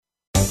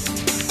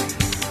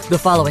The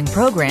following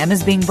program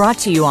is being brought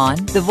to you on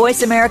the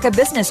Voice America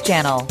Business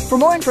Channel. For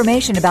more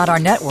information about our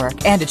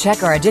network and to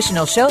check our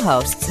additional show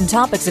hosts and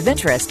topics of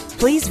interest,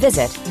 please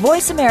visit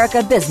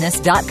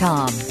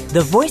voiceamericabusiness.com.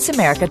 The Voice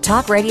America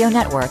Talk Radio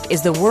Network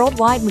is the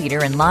worldwide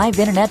leader in live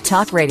Internet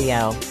talk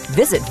radio.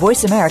 Visit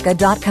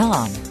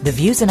voiceamerica.com. The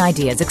views and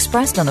ideas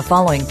expressed on the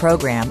following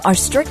program are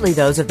strictly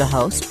those of the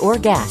host or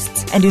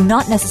guests and do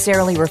not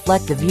necessarily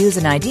reflect the views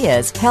and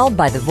ideas held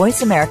by the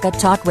Voice America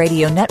Talk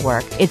Radio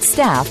Network, its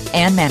staff,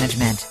 and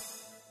management.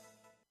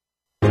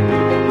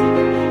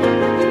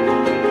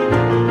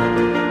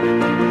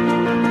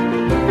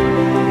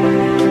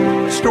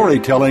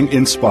 Storytelling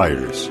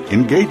inspires,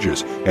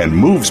 engages, and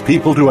moves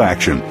people to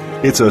action.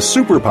 It's a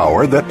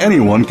superpower that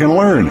anyone can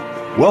learn.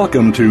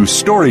 Welcome to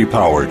Story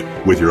Powered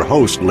with your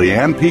host,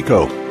 Lianne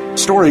Pico.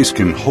 Stories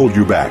can hold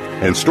you back,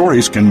 and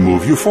stories can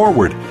move you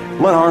forward.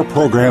 Let our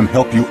program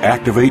help you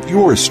activate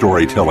your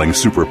storytelling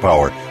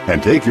superpower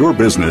and take your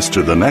business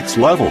to the next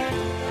level.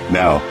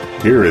 Now,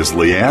 here is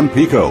Lianne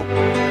Pico.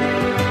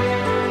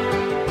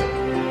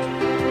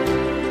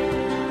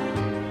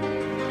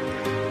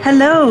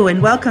 Hello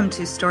and welcome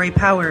to Story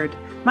Powered.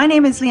 My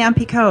name is Lianne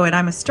Pico and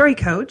I'm a story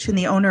coach and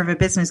the owner of a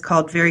business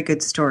called Very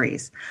Good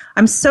Stories.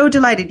 I'm so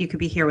delighted you could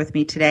be here with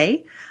me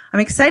today. I'm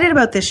excited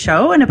about this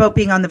show and about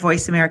being on the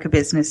Voice America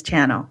Business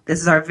Channel.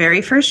 This is our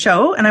very first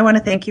show and I want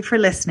to thank you for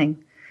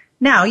listening.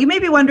 Now, you may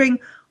be wondering,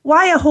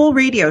 why a whole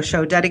radio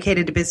show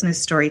dedicated to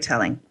business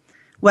storytelling?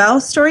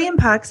 Well, story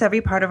impacts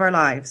every part of our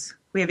lives.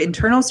 We have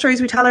internal stories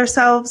we tell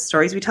ourselves,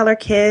 stories we tell our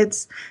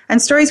kids,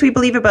 and stories we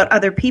believe about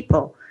other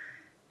people.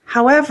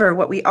 However,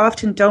 what we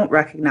often don't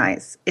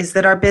recognize is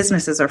that our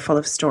businesses are full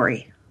of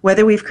story,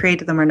 whether we've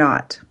created them or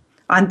not.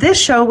 On this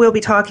show, we'll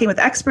be talking with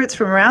experts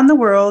from around the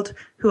world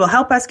who will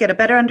help us get a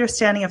better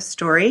understanding of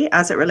story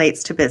as it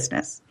relates to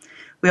business.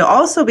 We'll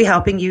also be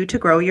helping you to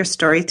grow your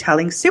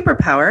storytelling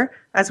superpower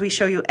as we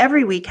show you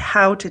every week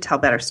how to tell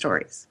better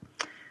stories.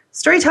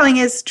 Storytelling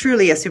is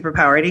truly a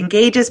superpower. It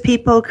engages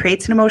people,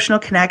 creates an emotional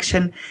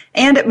connection,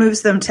 and it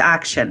moves them to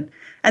action.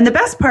 And the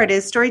best part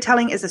is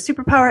storytelling is a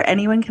superpower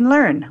anyone can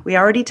learn. We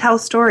already tell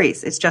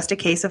stories. It's just a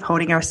case of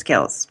honing our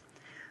skills.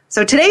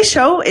 So today's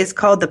show is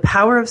called The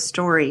Power of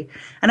Story,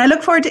 and I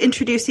look forward to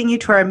introducing you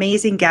to our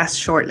amazing guests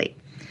shortly.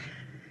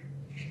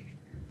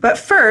 But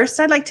first,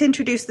 I'd like to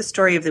introduce the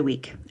story of the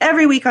week.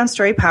 Every week on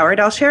Story Powered,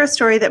 I'll share a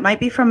story that might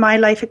be from my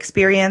life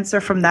experience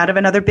or from that of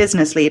another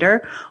business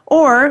leader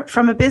or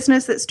from a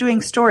business that's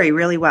doing story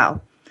really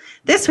well.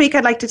 This week,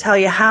 I'd like to tell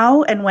you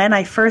how and when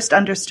I first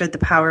understood the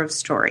power of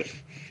story.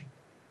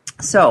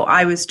 So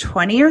I was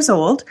 20 years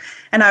old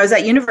and I was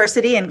at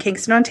university in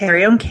Kingston,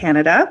 Ontario in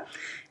Canada.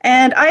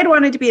 And I had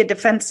wanted to be a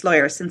defense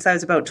lawyer since I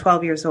was about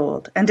 12 years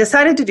old and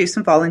decided to do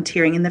some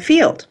volunteering in the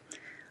field.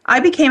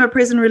 I became a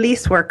prison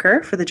release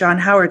worker for the John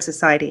Howard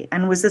Society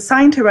and was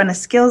assigned to run a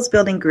skills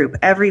building group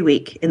every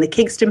week in the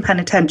Kingston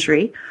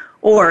Penitentiary,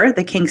 or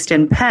the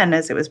Kingston Pen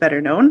as it was better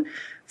known,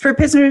 for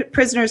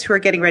prisoners who are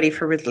getting ready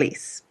for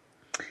release.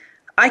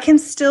 I can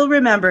still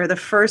remember the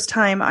first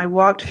time I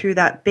walked through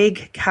that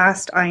big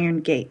cast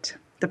iron gate.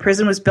 The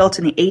prison was built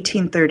in the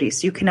 1830s,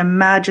 so you can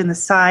imagine the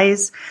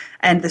size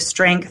and the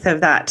strength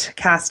of that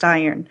cast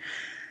iron.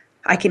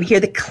 I can hear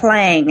the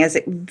clang as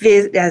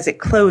it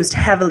closed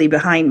heavily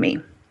behind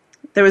me.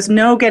 There was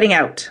no getting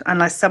out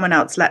unless someone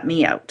else let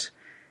me out.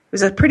 It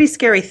was a pretty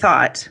scary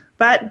thought,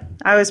 but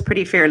I was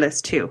pretty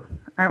fearless too.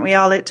 Aren't we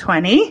all at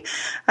 20?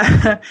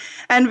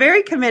 And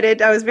very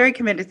committed. I was very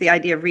committed to the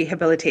idea of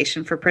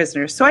rehabilitation for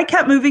prisoners. So I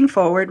kept moving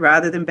forward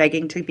rather than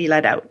begging to be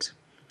let out.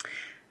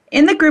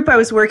 In the group I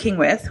was working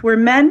with were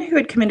men who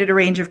had committed a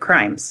range of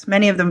crimes,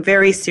 many of them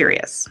very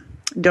serious.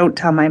 Don't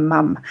tell my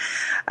mum.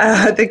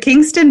 The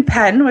Kingston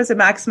Pen was a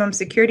maximum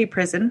security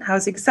prison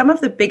housing some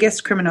of the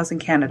biggest criminals in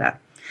Canada.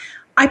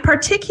 I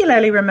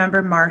particularly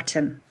remember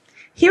Martin.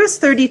 He was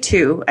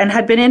 32 and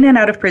had been in and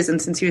out of prison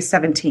since he was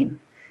 17.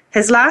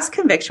 His last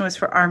conviction was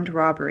for armed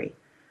robbery.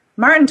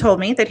 Martin told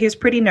me that he was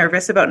pretty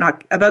nervous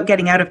about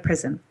getting out of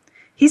prison.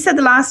 He said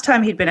the last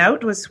time he'd been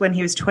out was when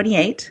he was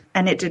 28,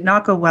 and it did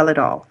not go well at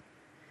all.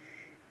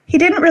 He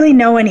didn't really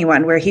know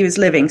anyone where he was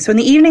living, so in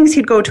the evenings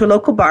he'd go to a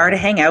local bar to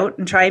hang out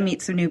and try and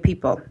meet some new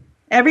people.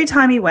 Every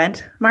time he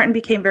went, Martin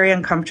became very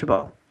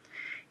uncomfortable.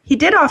 He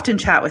did often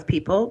chat with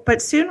people,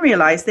 but soon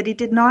realized that he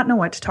did not know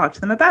what to talk to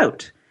them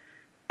about.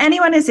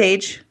 Anyone his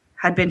age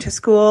had been to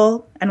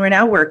school and were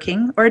now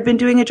working or had been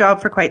doing a job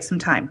for quite some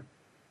time.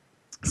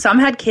 Some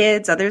had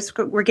kids, others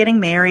were getting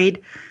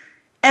married.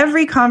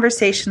 Every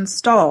conversation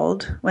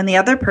stalled when the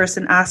other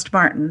person asked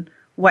Martin,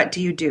 "What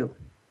do you do?"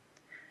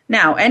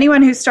 Now,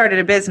 anyone who started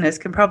a business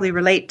can probably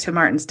relate to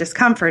Martin's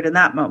discomfort in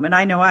that moment.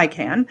 I know I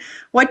can.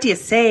 What do you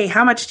say?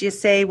 How much do you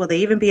say? Will they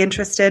even be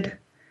interested?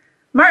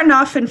 Martin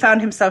often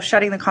found himself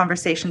shutting the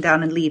conversation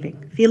down and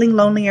leaving, feeling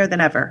lonelier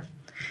than ever.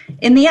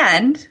 In the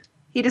end,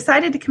 he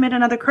decided to commit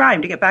another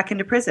crime to get back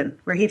into prison,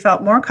 where he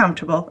felt more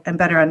comfortable and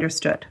better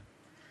understood.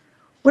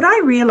 What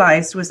I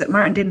realized was that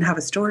Martin didn't have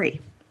a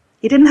story.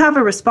 He didn't have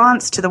a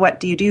response to the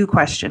 "what do you do"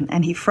 question,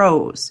 and he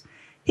froze.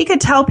 He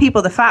could tell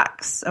people the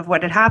facts of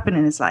what had happened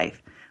in his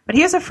life, but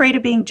he was afraid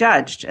of being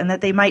judged and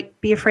that they might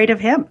be afraid of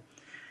him.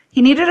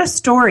 He needed a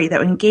story that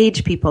would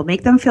engage people,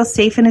 make them feel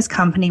safe in his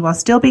company while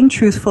still being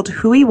truthful to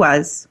who he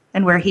was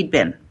and where he'd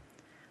been.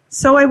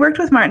 So I worked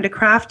with Martin to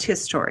craft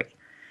his story.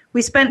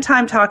 We spent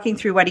time talking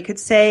through what he could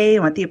say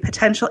and what the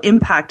potential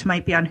impact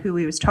might be on who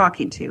he was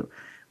talking to,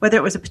 whether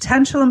it was a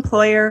potential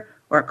employer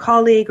or a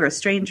colleague or a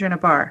stranger in a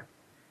bar.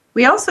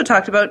 We also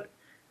talked about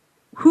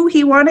who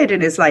he wanted in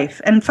his life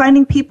and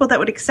finding people that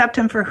would accept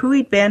him for who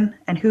he'd been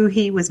and who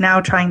he was now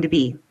trying to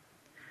be.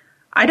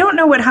 I don't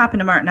know what happened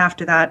to Martin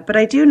after that, but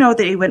I do know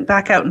that he went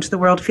back out into the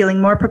world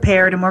feeling more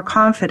prepared and more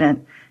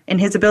confident in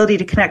his ability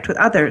to connect with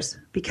others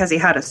because he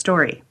had a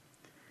story.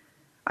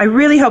 I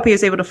really hope he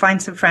was able to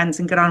find some friends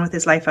and get on with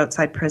his life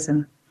outside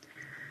prison.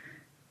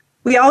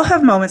 We all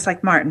have moments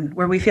like Martin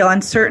where we feel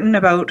uncertain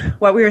about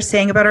what we are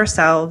saying about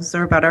ourselves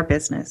or about our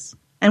business,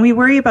 and we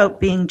worry about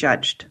being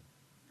judged.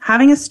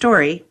 Having a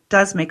story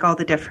does make all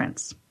the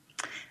difference.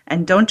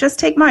 And don't just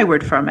take my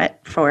word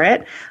for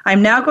it.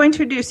 I'm now going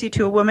to introduce you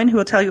to a woman who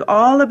will tell you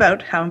all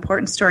about how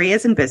important story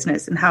is in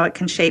business and how it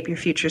can shape your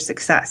future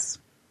success.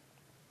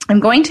 I'm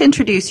going to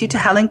introduce you to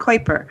Helen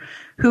Kuyper,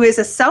 who is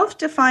a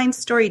self-defined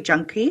story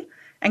junkie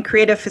and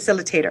creative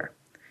facilitator.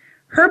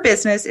 Her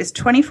business is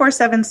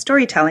 24/7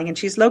 storytelling, and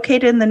she's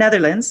located in the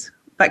Netherlands,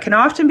 but can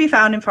often be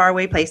found in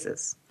faraway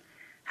places.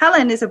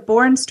 Helen is a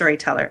born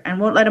storyteller and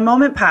won't let a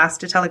moment pass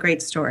to tell a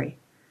great story.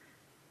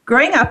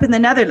 Growing up in the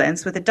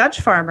Netherlands with a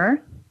Dutch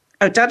father,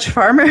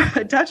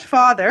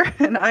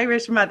 an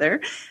Irish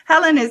mother,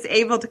 Helen is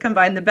able to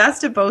combine the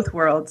best of both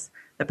worlds,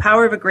 the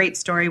power of a great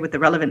story with the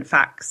relevant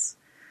facts.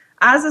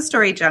 As a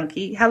story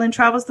junkie, Helen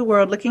travels the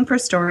world looking for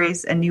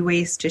stories and new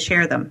ways to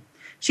share them.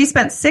 She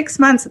spent 6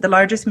 months at the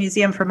largest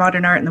museum for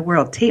modern art in the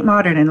world, Tate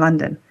Modern in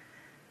London.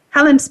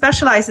 Helen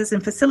specializes in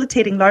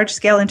facilitating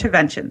large-scale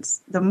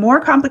interventions. The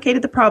more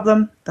complicated the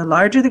problem, the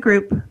larger the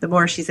group, the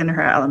more she's in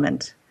her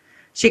element.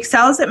 She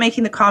excels at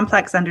making the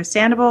complex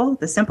understandable,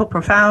 the simple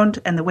profound,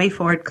 and the way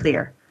forward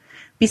clear.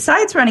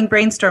 Besides running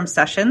brainstorm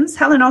sessions,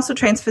 Helen also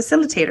trains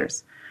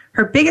facilitators.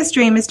 Her biggest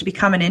dream is to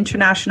become an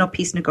international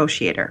peace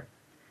negotiator.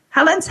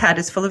 Helen's head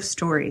is full of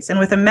stories, and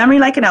with a memory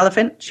like an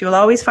elephant, she will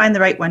always find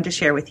the right one to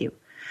share with you.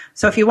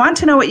 So if you want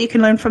to know what you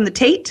can learn from the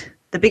Tate,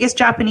 the biggest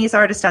Japanese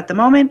artist at the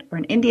moment, or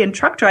an Indian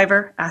truck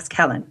driver, ask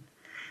Helen.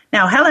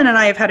 Now, Helen and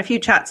I have had a few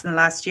chats in the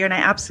last year, and I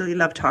absolutely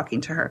love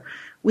talking to her.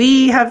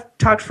 We have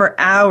talked for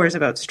hours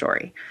about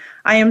story.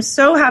 I am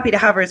so happy to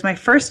have her as my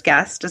first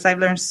guest, as I've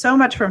learned so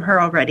much from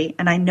her already,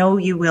 and I know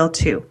you will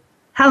too.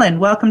 Helen,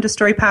 welcome to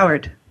Story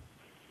Powered.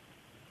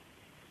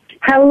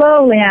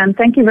 Hello, Lianne.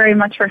 Thank you very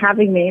much for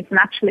having me. It's an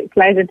absolute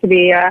pleasure to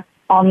be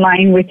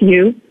online with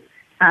you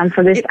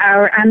for this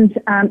hour. And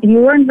you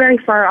weren't very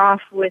far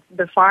off with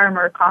the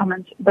farmer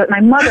comment, but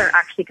my mother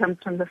actually comes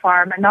from the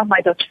farm and not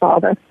my Dutch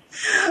father.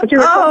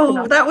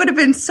 Oh, that would have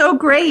been so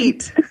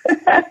great.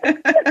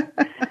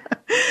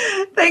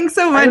 Thanks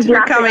so much for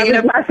coming.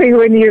 I was laughing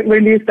when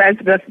you said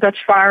that's Dutch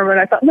farmer,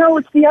 and I thought, no,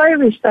 it's the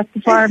Irish, that's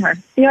the farmer.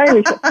 The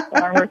Irish, that's the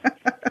farmer.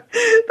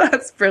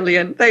 That's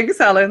brilliant. Thanks,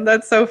 Helen.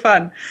 That's so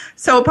fun.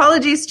 So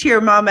apologies to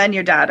your mom and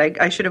your dad.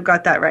 I should have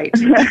got that right.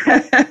 No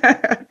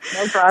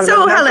problem. So,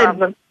 no Helen.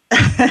 Problem.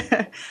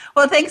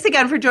 Well, thanks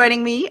again for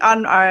joining me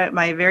on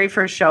my very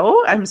first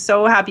show. I'm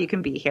so happy you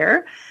can be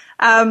here.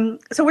 So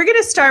we're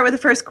going to start with the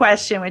first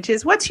question, which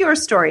is, what's your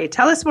story?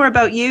 Tell us more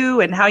about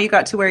you and how you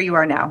got to where you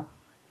are now.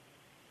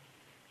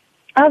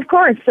 Of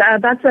course,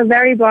 that's a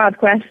very broad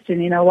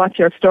question, what's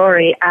your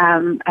story,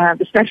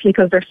 especially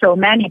because there's so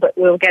many, but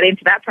we'll get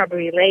into that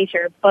probably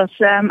later. But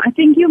I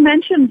think you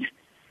mentioned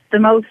the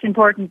most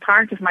important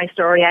part of my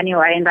story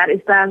anyway, and that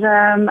is that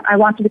I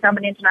want to become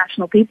an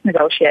international peace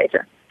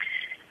negotiator.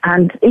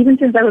 And even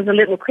since I was a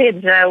little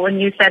kid, when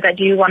you said that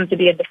you wanted to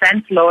be a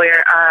defense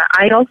lawyer,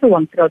 I also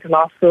wanted to go to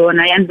law school,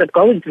 and I ended up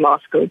going to law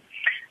school.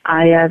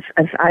 I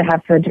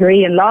have a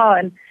degree in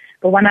law,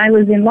 but when I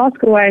was in law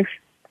school, I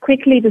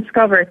quickly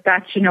discovered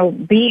that,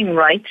 being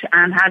right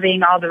and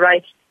having all the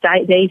right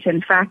data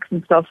and facts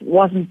and stuff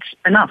wasn't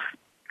enough.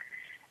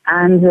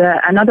 And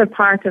another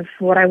part of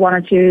what I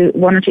wanted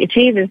to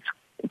achieve is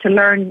to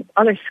learn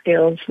other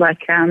skills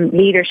like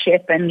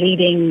leadership and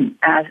leading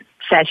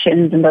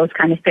sessions and those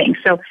kind of things.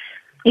 So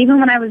even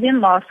when I was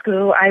in law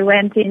school, I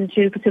went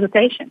into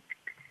facilitation.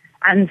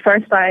 And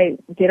first I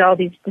did all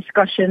these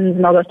discussions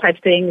and all those types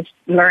of things,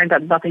 learned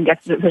that nothing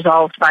gets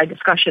resolved by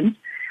discussions.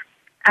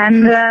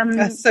 And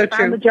That's so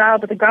found true. a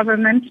job at the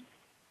government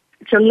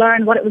to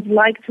learn what it was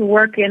like to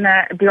work in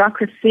a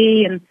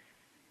bureaucracy and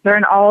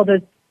learn all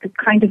the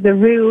kind of the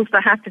rules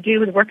that have to do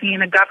with working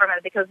in a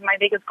government, because my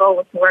biggest goal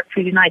was to work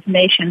for the United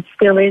Nations,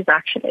 still is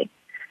actually.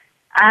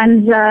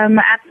 And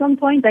at some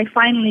point, they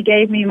finally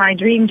gave me my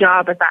dream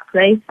job at that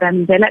place,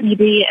 and they let me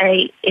be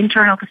a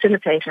internal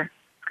facilitator.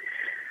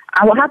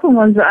 And what happened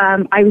was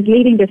I was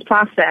leading this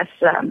process.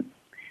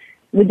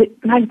 With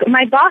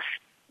my boss,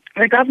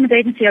 the government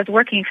agency I was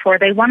working for,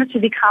 they wanted to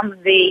become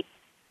the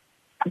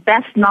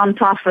best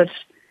non-profit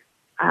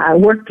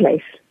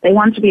workplace. They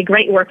wanted to be a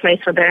great workplace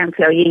for their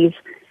employees.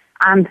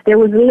 And there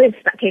was a list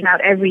that came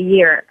out every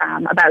year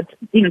about,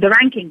 the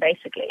ranking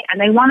basically. And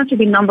they wanted to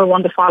be number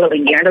one the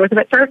following year. There was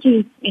about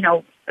 30,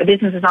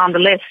 businesses on the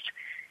list.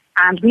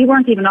 And we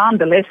weren't even on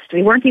the list.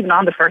 We weren't even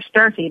on the first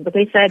 30. But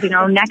they said,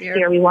 next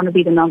year we want to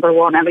be the number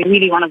one and we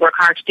really want to work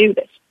hard to do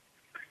this.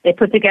 They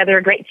put together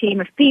a great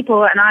team of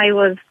people and I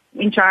was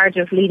in charge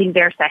of leading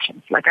their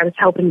sessions. Like I was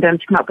helping them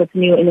to come up with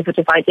new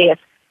innovative ideas.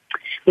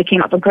 We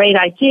came up with great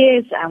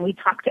ideas and we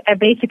talked to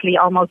basically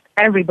almost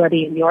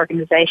everybody in the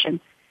organization.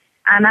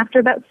 And after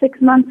about 6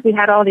 months, we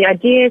had all the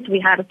ideas. We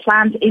had a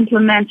plan to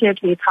implement it.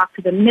 We had talked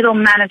to the middle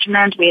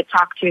management. We had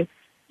talked to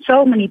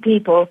so many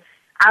people.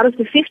 Out of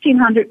the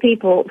 1,500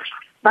 people,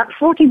 about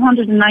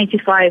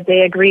 1,495,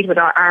 they agreed with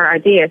our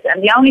ideas.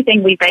 And the only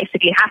thing we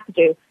basically had to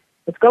do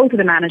was go to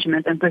the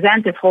management and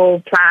present this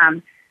whole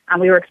plan. And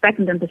we were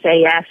expecting them to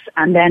say yes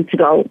and then to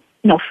go,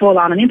 full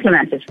on and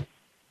implement it.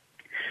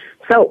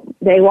 So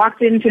they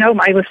walked into,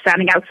 I was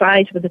standing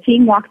outside, but the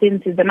team walked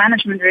into the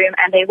management room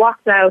and they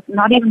walked out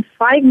not even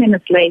 5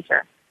 minutes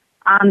later.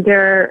 And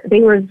they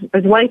were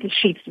as white as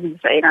sheets, to be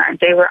saying, and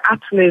they were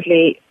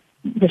absolutely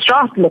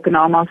distraught looking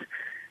almost.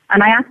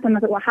 And I asked them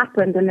what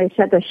happened and they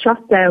said they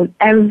shut down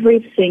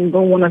every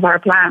single one of our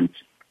plans.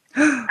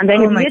 And they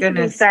had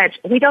literally said,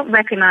 we don't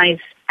recognize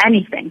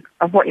anything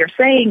of what you're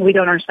saying. We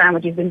don't understand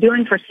what you've been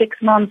doing for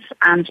 6 months.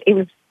 And it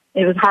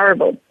was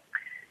horrible.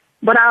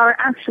 But our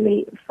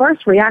actually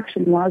first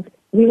reaction was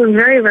we were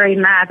very, very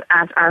mad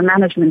at our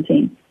management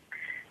team.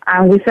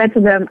 And we said to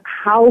them,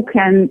 how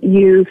can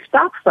you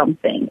stop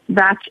something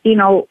that,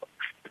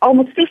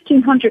 almost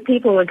 1,500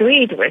 people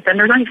agreed with and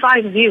there's only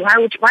 5 of you?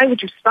 Why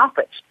would you stop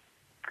it?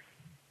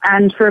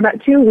 And for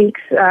about 2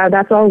 weeks,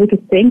 that's all we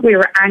could think. We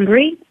were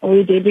angry.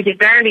 We did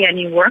barely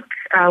any work.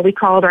 We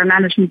called our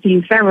management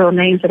team several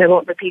names that I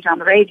won't repeat on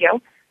the radio.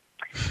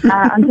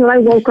 Until I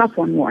woke up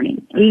one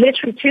morning.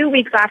 Literally 2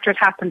 weeks after it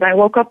happened, I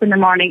woke up in the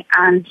morning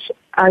and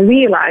I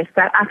realized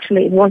that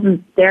actually it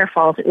wasn't their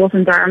fault. It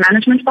wasn't our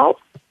management's fault.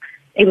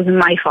 It was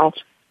my fault.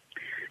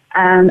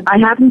 And I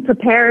hadn't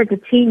prepared the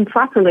team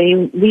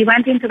properly. We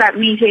went into that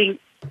meeting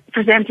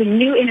presenting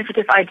new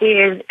innovative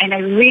ideas in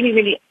a really,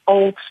 really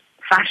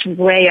old-fashioned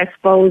way, I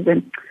suppose,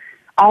 and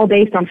all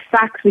based on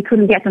facts. We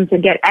couldn't get them to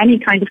get any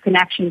kind of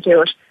connection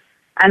to it.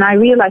 And I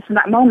realized from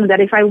that moment that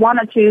if I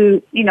wanted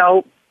to,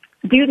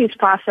 do these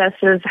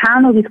processes,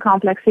 handle these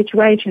complex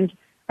situations,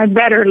 I'd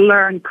better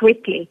learn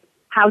quickly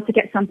how to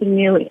get something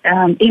new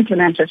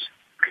implemented.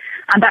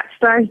 And that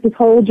starts this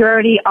whole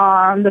journey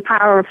on the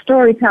power of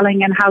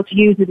storytelling and how to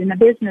use it in a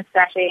business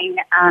setting.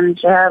 And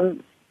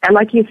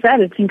like you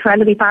said, it's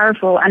incredibly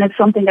powerful and it's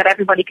something that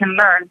everybody can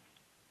learn.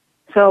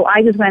 So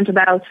I just went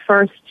about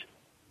first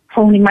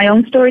honing my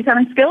own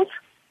storytelling skills.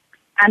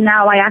 And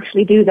now I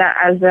actually do that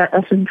as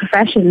a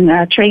profession,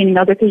 training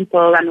other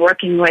people and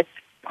working with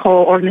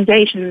whole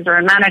organizations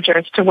or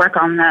managers to work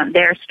on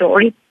their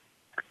story.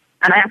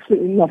 And I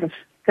absolutely love it.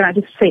 Can I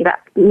just say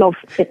that? Love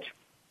it.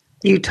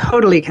 You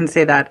totally can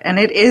say that. And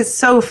it is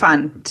so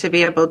fun to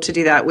be able to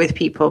do that with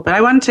people. But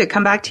I wanted to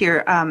come back to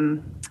your,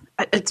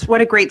 it's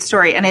what a great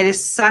story. And it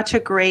is such a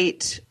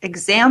great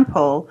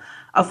example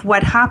of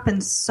what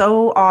happens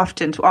so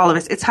often to all of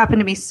us. It's happened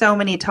to me so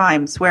many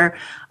times where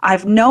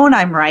I've known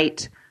I'm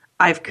right.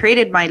 I've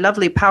created my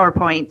lovely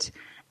PowerPoint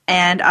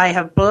and I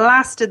have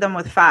blasted them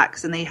with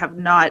facts, and they have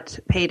not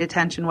paid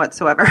attention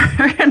whatsoever.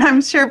 And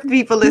I'm sure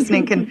people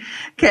listening can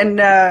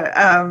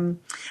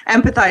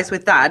empathize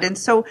with that. And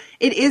so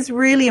it is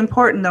really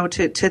important, though,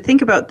 to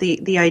think about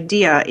the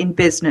idea in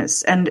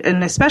business, and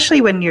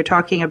especially when you're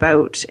talking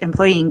about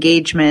employee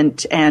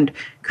engagement and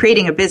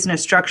creating a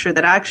business structure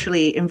that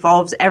actually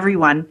involves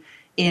everyone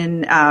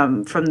in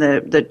from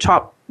the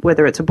top,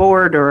 whether it's a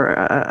board or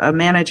a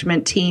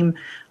management team,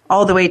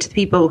 all the way to the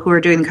people who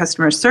are doing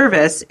customer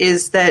service,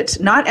 is that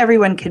not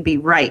everyone can be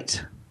right.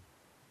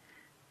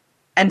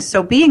 And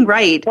so being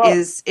right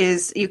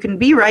is you can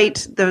be right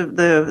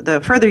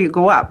the further you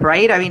go up,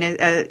 right? I mean,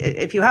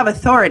 if you have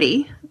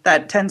authority,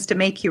 that tends to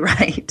make you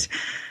right.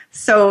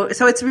 So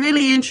it's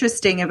really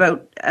interesting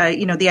about,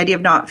 the idea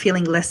of not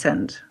feeling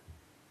listened to.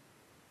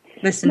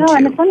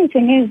 And the funny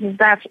thing is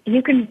that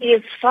you can be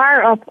as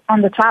far up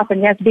on the top,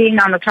 and yes, being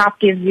on the top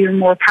gives you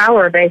more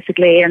power,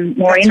 basically, and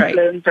more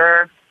influence,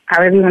 or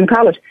however you want to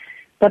call it.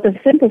 But the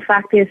simple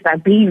fact is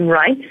that being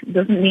right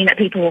doesn't mean that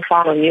people will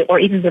follow you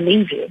or even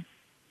believe you.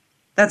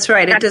 That's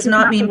right. It does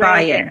not mean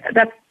buy-in.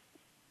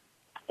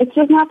 It's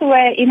just not the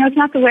way, it's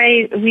not the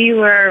way we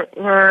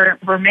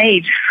were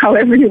made,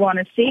 however you want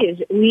to see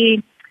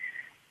it.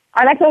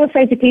 I like to always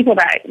say to people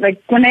that,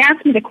 like, when they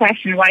ask me the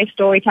question, why is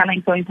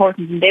storytelling so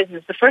important in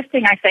business, the first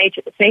thing I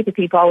say to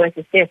people always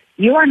is this: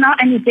 you are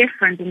not any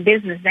different in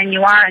business than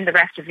you are in the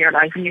rest of your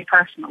life, in your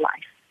personal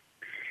life.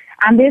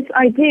 And this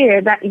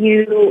idea that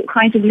you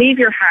kind of leave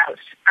your house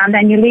and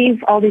then you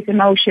leave all these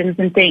emotions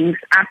and things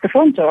at the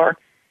front door,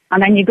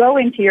 and then you go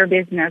into your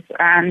business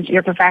and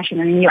your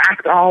profession and you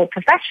act all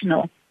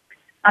professional,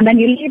 and then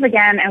you leave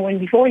again, and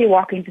before you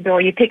walk into the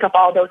door, you pick up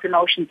all those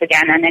emotions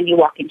again, and then you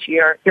walk into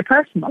your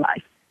personal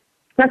life.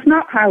 That's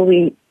not how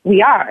we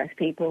are as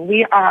people.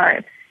 We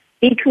are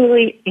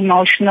equally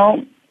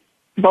emotional,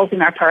 both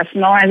in our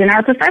personal and in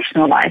our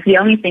professional life. The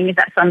only thing is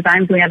that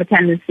sometimes we have a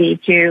tendency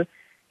to,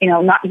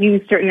 not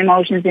use certain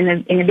emotions in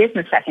a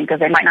business setting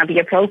because they might not be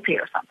appropriate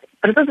or something.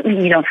 But it doesn't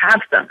mean you don't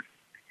have them.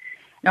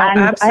 No, and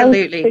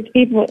absolutely.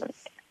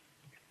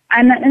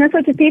 And that's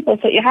what to people.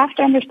 So you have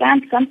to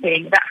understand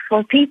something that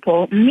for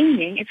people,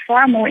 meaning is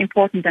far more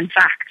important than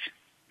fact.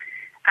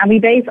 And we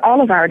base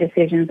all of our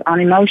decisions on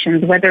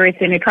emotions, whether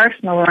it's in a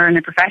personal or in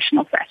a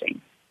professional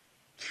setting.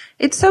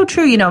 It's so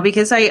true,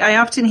 because I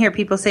often hear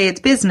people say it's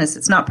business,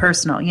 it's not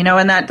personal,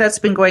 and that's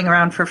been going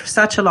around for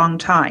such a long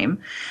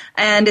time.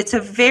 And it's a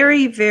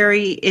very,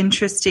 very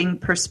interesting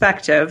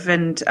perspective.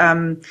 And,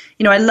 I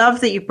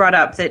love that you brought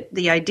up that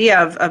the idea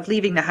of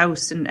leaving the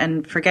house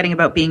and forgetting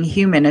about being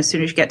human as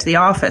soon as you get to the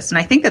office. And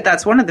I think that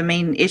that's one of the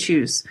main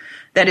issues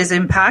that is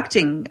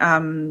impacting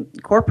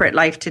corporate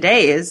life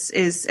today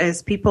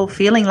is people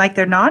feeling like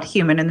they're not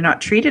human and they're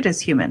not treated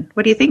as human.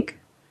 What do you think?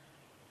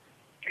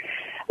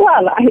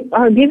 Well,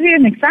 I'll give you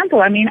an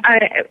example. I mean,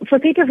 for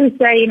people who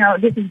say,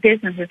 this is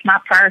business, it's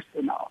not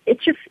personal.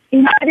 It's just,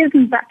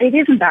 it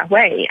isn't that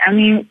way. I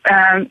mean,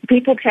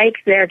 people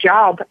take their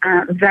job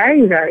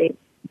very, very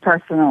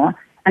personal,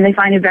 and they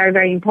find it very,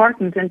 very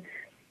important. And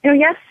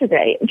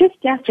just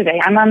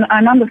yesterday, I'm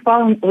on the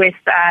phone with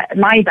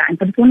my bank,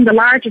 but it's one of the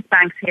largest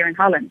banks here in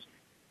Holland,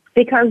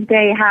 because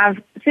they've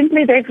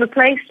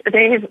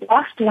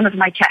lost one of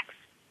my checks.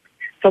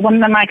 So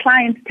one of my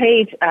clients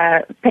paid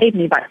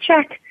me by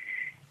check.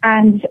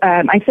 And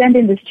I sent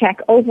in this check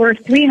over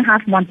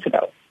 3.5 months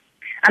ago.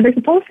 And they're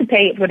supposed to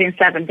pay it within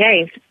 7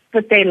 days,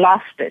 but they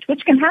lost it,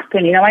 which can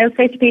happen. I would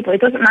say to people,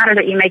 it doesn't matter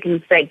that you make a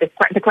mistake. The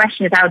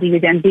question is, how do you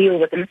then deal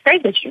with the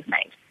mistake that you've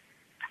made?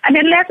 And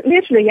then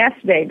literally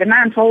yesterday, the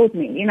man told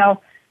me,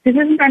 this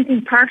isn't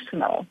anything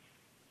personal,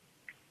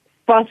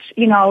 but,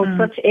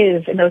 such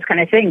is, and those kind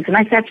of things. And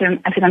I said to him,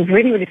 I'm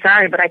really, really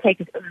sorry, but I take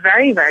it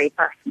very, very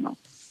personal.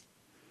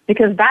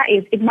 Because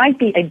it might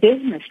be a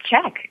business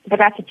check, but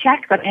that's a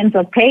check that ends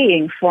up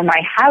paying for my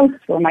house,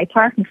 for my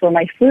parking, for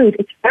my food.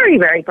 It's very,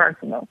 very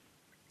personal.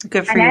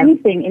 Good for and you.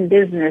 Anything in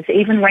business,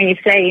 even when you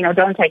say,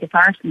 don't take it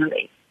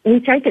personally, we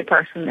take it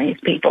personally as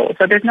people.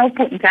 So there's no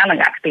point in telling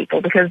that to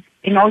people because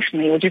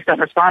emotionally we just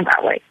don't respond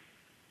that way.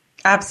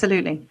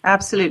 Absolutely.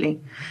 Absolutely.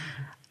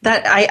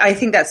 I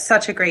think that's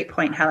such a great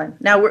point, Helen.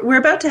 Now, we're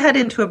about to head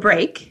into a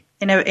break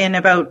in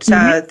about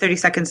 30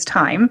 seconds'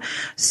 time.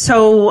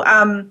 So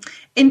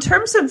in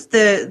terms of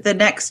the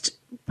next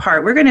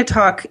part, we're going to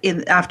talk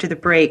after the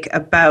break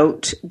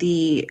about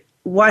the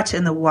what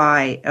and the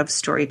why of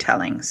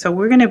storytelling. So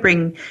we're going to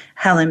bring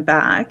Helen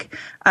back,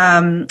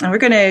 and we're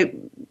going to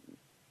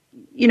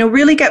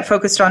really get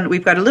focused on,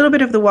 we've got a little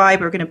bit of the why,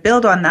 but we're going to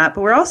build on that.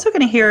 But we're also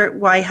going to hear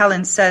why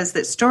Helen says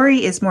that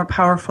story is more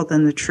powerful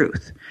than the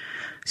truth.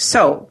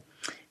 So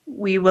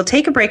we will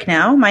take a break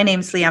now. My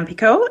name's Lianne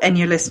Picot, and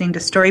you're listening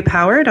to Story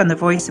Powered on the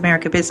Voice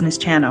America Business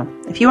Channel.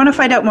 If you want to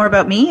find out more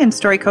about me and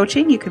story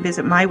coaching, you can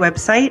visit my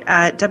website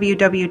at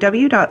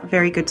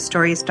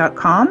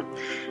www.verygoodstories.com.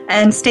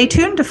 And stay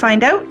tuned to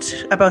find out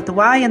about the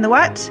why and the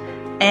what,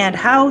 and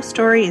how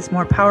story is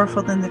more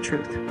powerful than the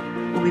truth.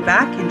 We'll be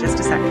back in just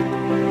a second.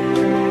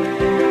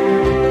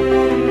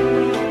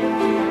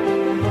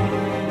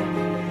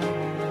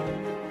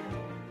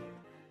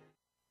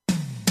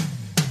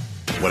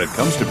 When it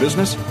comes to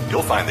business,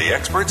 you'll find the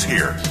experts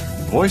here.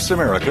 Voice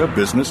America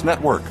Business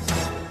Network.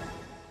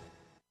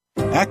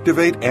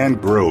 Activate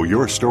and grow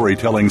your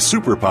storytelling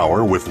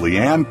superpower with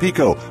Lianne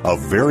Picot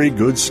of Very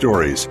Good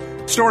Stories.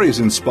 Stories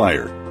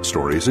inspire,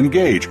 stories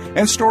engage,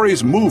 and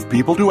stories move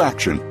people to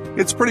action.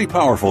 It's pretty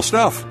powerful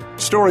stuff.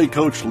 Story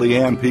coach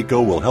Lianne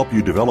Picot will help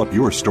you develop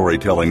your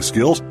storytelling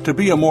skills to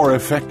be a more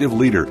effective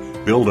leader,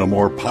 build a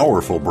more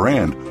powerful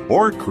brand,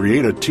 or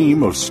create a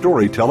team of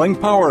storytelling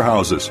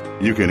powerhouses.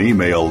 You can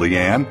email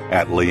Lianne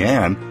at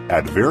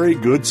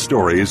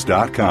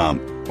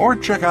verygoodstories.com or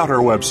check out her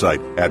website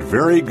at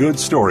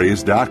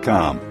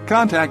verygoodstories.com.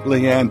 Contact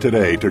Lianne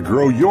today to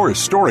grow your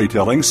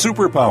storytelling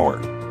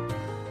superpower.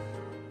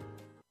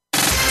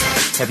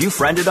 Have you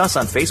friended us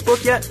on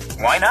Facebook yet?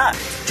 Why not?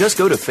 Just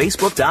go to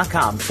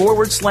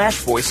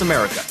facebook.com/Voice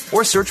America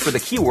or search for the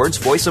keywords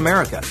Voice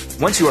America.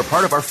 Once you are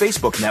part of our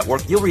Facebook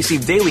network, you'll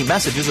receive daily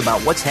messages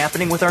about what's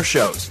happening with our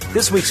shows,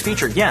 this week's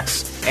featured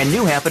guests, and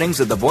new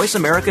happenings of the Voice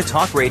America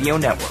Talk Radio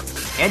Network.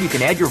 And you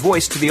can add your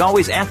voice to the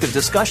always active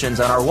discussions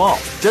on our wall.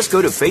 Just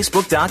go to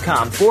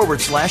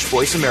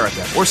facebook.com/Voice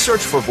America or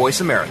search for Voice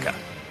America.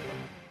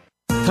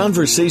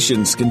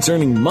 Conversations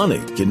concerning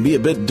money can be a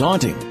bit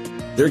daunting.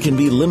 There can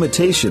be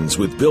limitations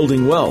with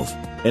building wealth,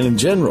 and in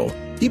general,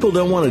 people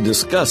don't want to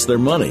discuss their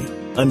money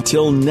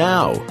until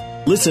now.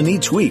 Listen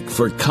each week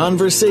for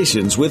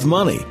Conversations with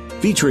Money,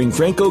 featuring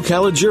Franco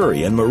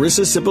Caligiuri and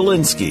Marissa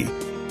Sipolinski.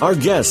 Our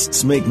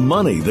guests make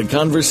money the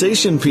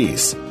conversation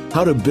piece,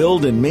 how to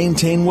build and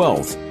maintain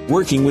wealth,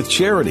 working with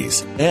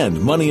charities,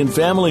 and money and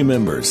family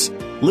members.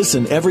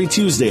 Listen every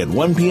Tuesday at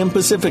 1 p.m.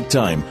 Pacific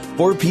Time,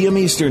 4 p.m.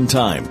 Eastern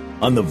Time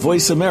on the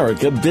Voice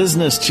America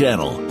Business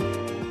Channel.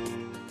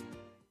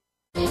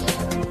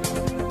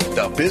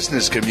 The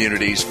business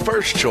community's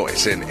first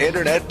choice in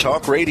Internet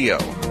Talk Radio,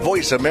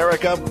 Voice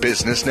America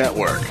Business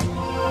Network.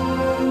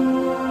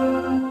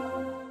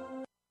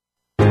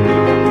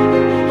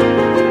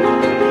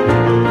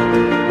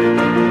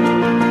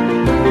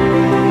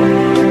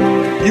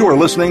 You are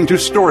listening to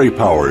Story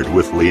Powered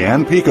with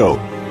Lianne Pico.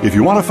 If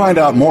you want to find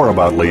out more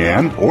about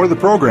Lianne or the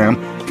program,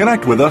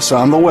 connect with us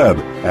on the web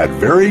at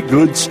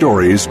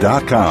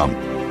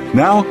verygoodstories.com.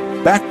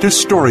 Now, back to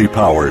Story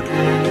Powered.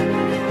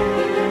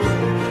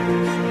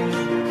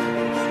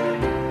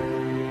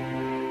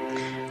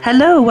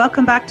 Hello,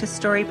 welcome back to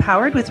Story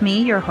Powered with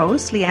me, your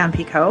host, Lianne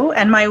Pico,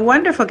 and my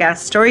wonderful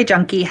guest, story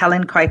junkie,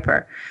 Helen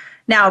Kuyper.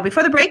 Now,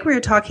 before the break, we were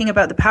talking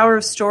about the power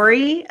of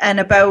story and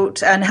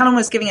Helen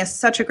was giving us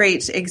such a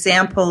great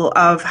example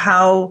of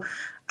how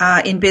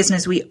in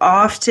business we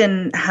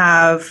often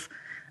have,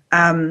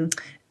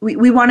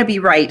 we want to be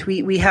right.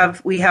 We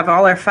have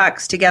all our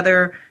facts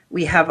together.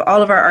 We have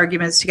all of our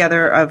arguments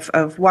together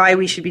of why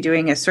we should be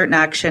doing a certain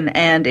action,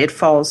 and it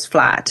falls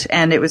flat.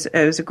 And it was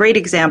a great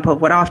example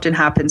of what often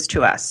happens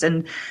to us.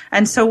 And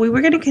so we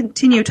were going to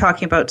continue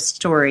talking about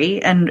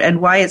story and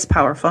why it's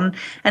powerful.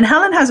 And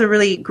Helen has a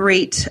really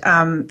great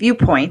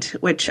viewpoint,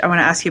 which I want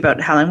to ask you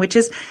about, Helen, which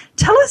is,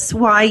 tell us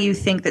why you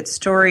think that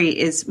story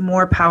is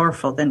more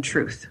powerful than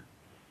truth.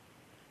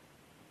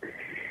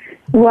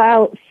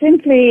 Well,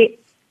 simply,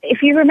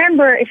 if you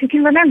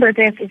can remember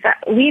this, is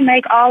that we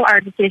make all our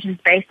decisions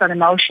based on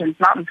emotions,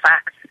 not on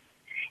facts.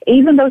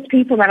 Even those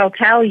people that'll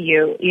tell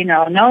you,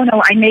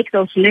 no, I make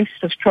those lists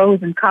of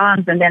pros and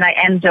cons and then I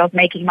end up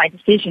making my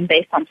decision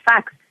based on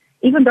facts.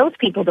 Even those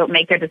people don't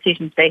make their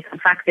decisions based on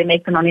facts, they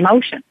make them on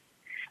emotion.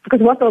 Because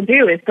what they'll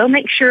do is they'll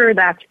make sure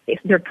that if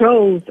their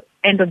pros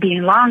end up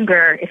being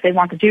longer if they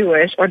want to do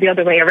it, or the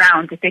other way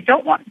around if they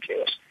don't want to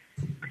do it.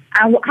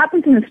 And what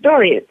happens in the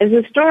story is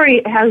the story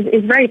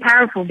is very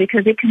powerful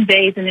because it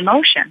conveys an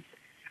emotion,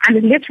 and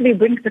it literally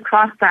brings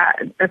across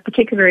a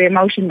particular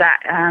emotion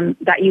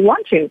that you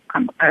want to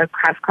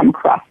have come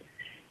across.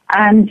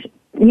 And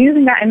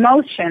using that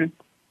emotion,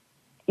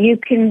 you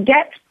can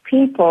get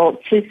people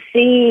to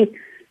see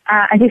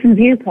a different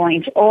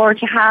viewpoint or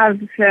to have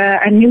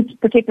a new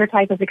particular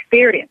type of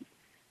experience.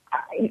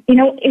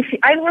 If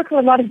I work with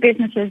a lot of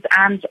businesses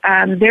and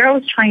they're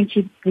always trying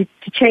to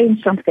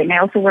change something. I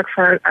also work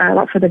a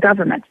lot for the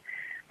government.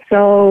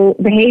 So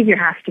behavior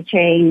has to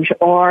change,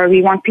 or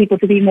we want people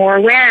to be more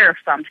aware of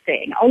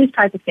something, all these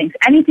types of things.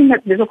 Anything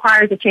that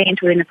requires a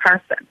change within a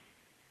person.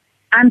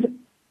 And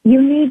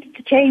you need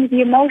to change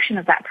the emotion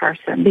of that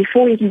person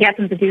before you can get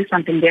them to do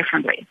something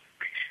differently.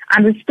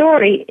 And the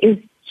story is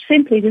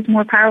simply just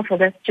more powerful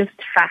than just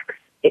facts.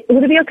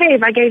 Would it be okay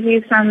if I gave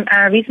you some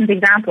recent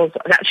examples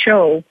that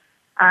show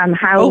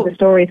how the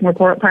story is more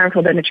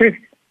powerful than the truth?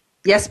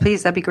 Yes,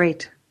 please. That'd be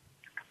great.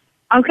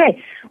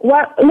 Okay.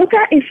 Well,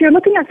 if you're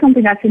looking at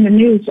something that's in the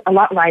news a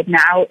lot right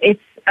now, it's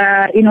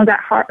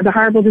the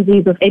horrible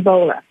disease of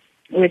Ebola,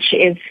 which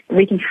is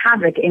wreaking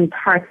havoc in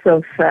parts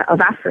of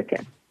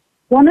Africa.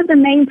 One of the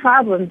main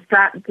problems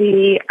that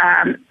the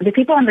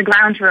people on the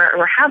ground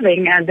were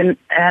having, the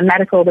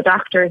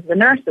doctors, the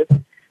nurses,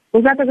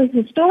 was that there was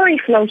a story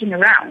floating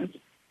around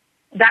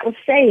that was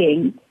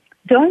saying,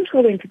 don't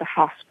go into the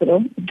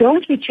hospital,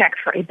 don't be checked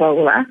for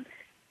Ebola,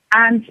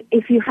 and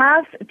if you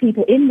have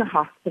people in the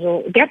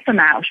hospital, get them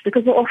out,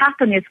 because what will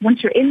happen is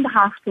once you're in the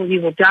hospital, you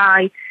will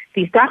die,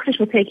 these doctors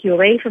will take you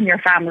away from your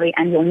family,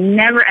 and you'll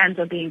never end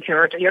up being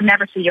cured, or you'll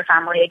never see your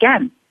family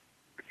again.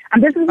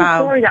 And this is a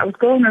story that was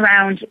going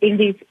around in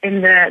the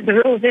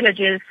rural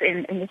villages,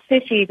 in the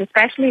cities,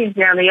 especially in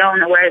Sierra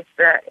Leone, where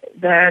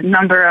the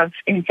number of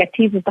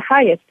infectees is the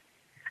highest.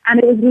 And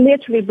it was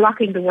literally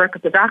blocking the work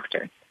of the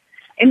doctors.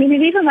 I mean,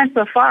 it even went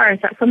so far as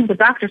that some of the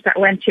doctors that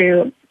went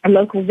to a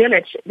local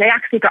village, they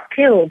actually got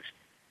killed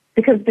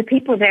because the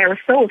people there were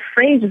so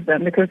afraid of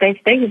them, because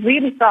they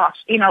really thought,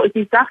 if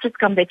these doctors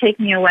come, they take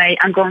me away,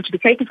 I'm going to be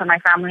taken from my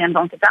family, I'm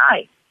going to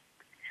die.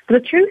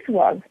 But the truth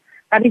was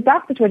that these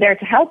doctors were there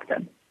to help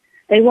them.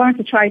 They wanted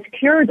to try to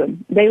cure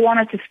them. They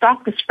wanted to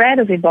stop the spread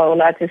of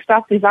Ebola, to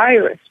stop the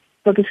virus.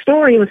 But the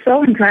story was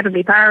so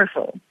incredibly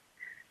powerful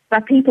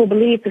that people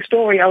believed the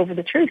story over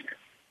the truth.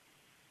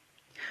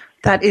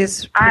 That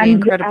is pretty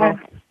incredible.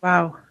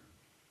 Wow.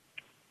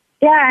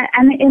 Yeah,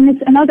 and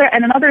it's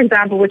another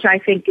example which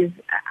I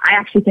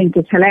actually think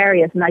is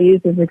hilarious, and I use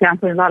this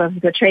example in a lot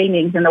of the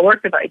trainings and the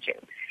work that I do.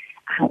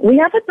 We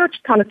have a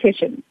Dutch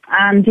politician,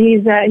 and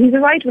he's a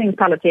right-wing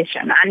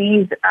politician, and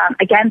he's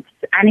against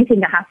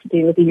anything that has to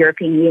do with the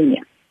European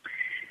Union.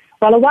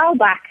 Well, a while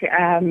back,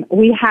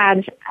 we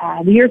had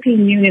the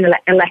European Union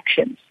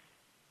elections.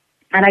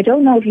 And I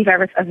don't know if you've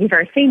ever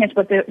seen it,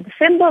 but the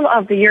symbol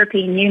of the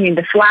European Union,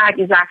 the flag,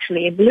 is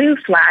actually a blue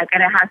flag,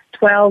 and it has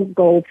 12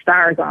 gold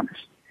stars on it.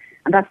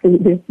 And that's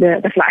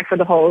the flag for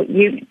the whole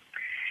union.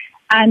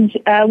 And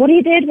what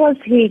he did was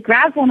he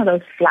grabbed one of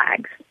those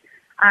flags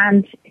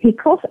and he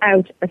cut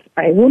out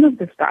one of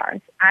the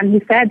stars. And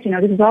he said,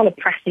 this is all a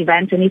press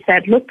event. And he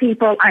said, look,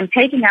 people, I'm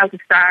taking out the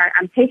star.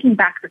 I'm taking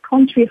back the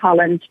country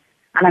Holland,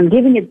 and I'm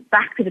giving it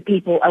back to the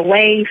people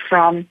away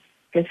from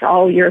this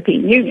all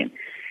European Union.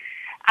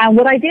 And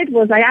what I did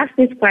was I asked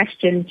this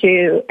question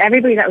to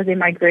everybody that was in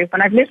my group,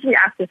 and I've literally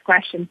asked this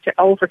question to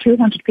over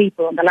 200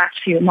 people in the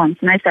last few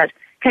months. And I said,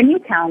 can you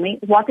tell me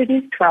what do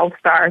these 12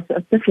 stars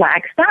of the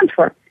flag stand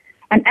for?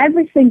 And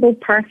every single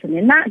person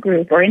in that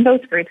group or in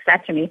those groups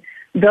said to me,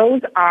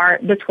 those are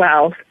the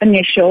 12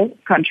 initial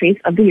countries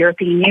of the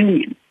European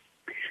Union.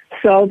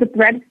 So the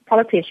rising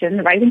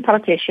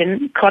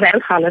politician, cut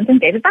out Holland and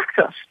gave it back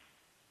to us.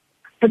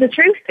 But the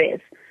truth is,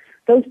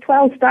 those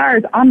 12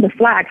 stars on the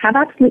flag have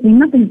absolutely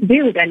nothing to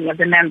do with any of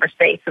the member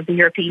states of the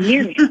European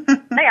Union.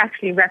 They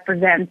actually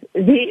represent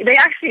the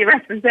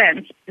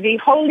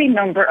holy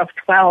number of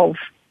 12.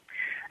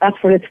 That's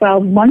for the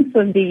 12 months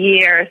of the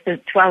year, the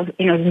 12,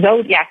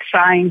 zodiac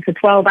signs, the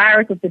 12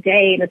 hours of the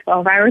day, the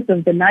 12 hours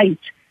of the night.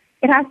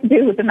 It has to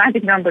do with the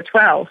magic number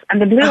 12.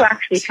 And the blue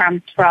actually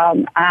comes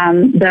from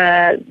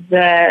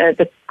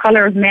the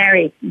color of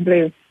Mary,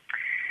 blue.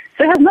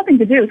 So it has nothing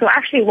to do. So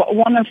actually what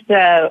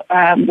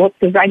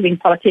the right-wing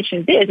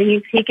politician did,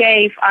 he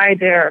gave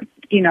either,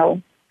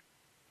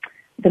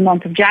 the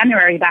month of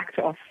January back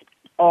to us,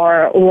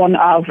 or one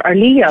of our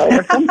Leo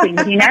or something.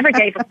 He never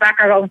gave us back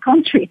our own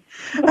country.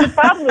 But the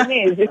problem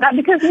is that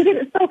because he did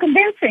it so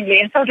convincingly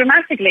and so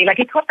dramatically, like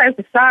he cut out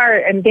the star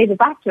and gave it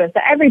back to us,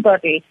 that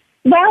everybody,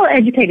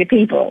 well-educated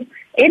people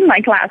in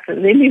my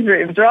classes, in these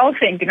rooms, are all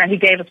thinking that he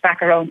gave us back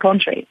our own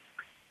country.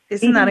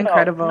 Isn't that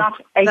incredible?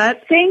 Not a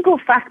single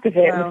fact of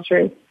it was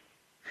true.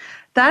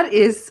 That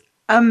is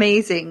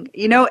amazing.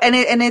 And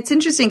it's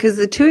interesting because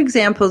the two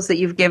examples that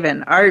you've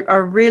given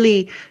are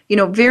really,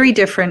 very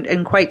different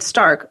and quite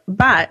stark,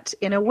 but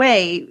in a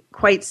way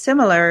quite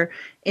similar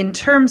in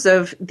terms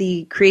of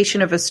the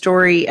creation of a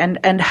story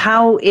and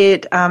how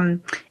it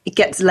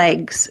gets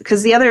legs.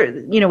 Because the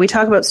other, we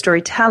talk about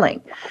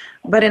storytelling,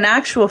 but in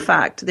actual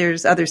fact,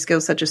 there's other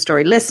skills such as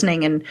story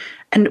listening,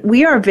 and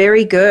we are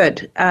very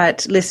good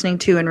at listening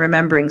to and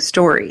remembering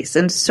stories.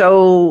 And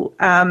so,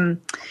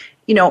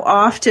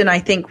 often I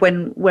think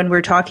when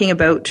we're talking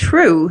about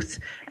truth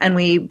and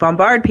we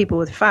bombard people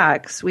with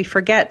facts, we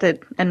forget that,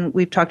 and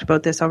we've talked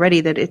about this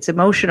already, that it's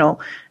emotional,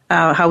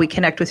 how we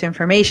connect with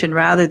information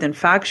rather than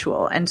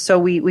factual. And so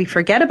we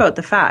forget about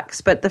the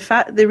facts. But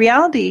the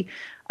reality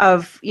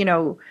of,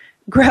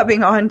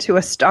 grabbing onto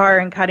a star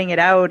and cutting it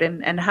out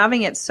and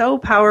having it so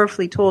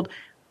powerfully told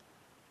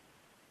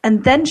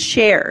and then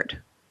shared,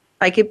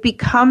 like it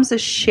becomes a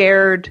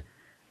shared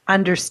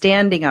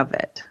understanding of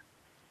it.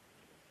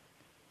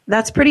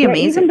 That's pretty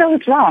amazing. Even though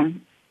it's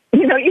wrong.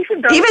 Even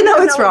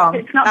though it's wrong.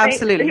 It's not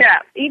absolutely.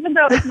 Even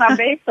though it's not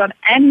based on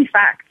any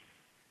fact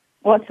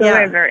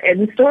whatsoever. Yeah.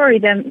 And the story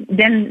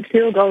then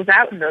still goes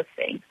out in those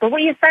things. But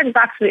what you said is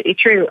absolutely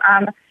true.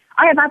 I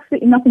have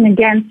absolutely nothing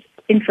against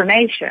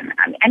information.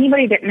 I mean,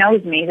 anybody that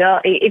knows me,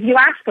 if you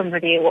ask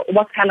somebody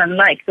what's Helen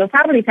like, they'll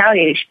probably tell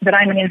you that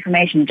I'm an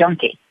information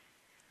junkie.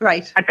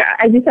 Right.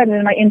 As you said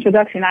in my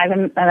introduction, I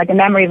have a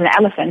memory of an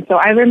elephant. So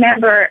I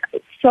remember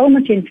so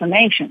much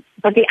information,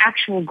 but the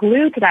actual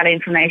glue to that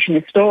information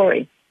is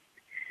story.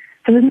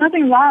 So there's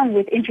nothing wrong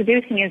with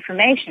introducing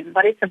information,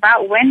 but it's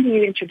about when do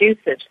you introduce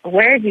it,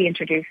 where do you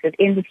introduce it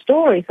in the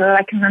story so that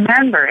I can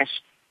remember it.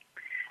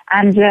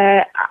 And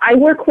I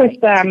work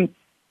with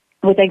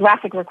a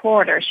graphic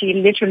recorder. She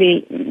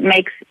literally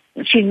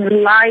she's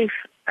live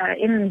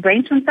in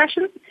brainstorm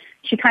sessions.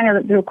 She kind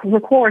of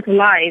records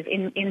live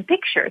in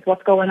pictures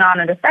what's going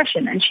on in the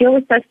session. And she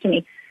always says to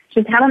me,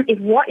 she says, Helen, if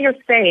what you're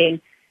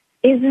saying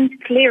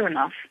isn't clear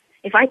enough,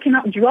 if I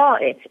cannot draw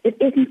it, it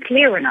isn't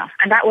clear enough.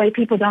 And that way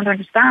people don't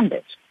understand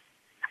it.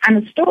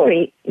 And a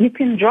story, you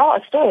can draw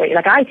a story.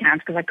 Like I can't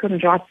because I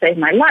couldn't draw to save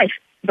my life,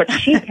 but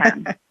she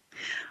can.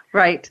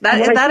 Right.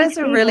 That is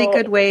a really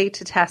good way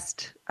to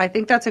test. I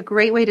think that's a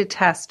great way to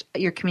test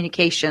your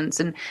communications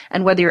and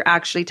whether you're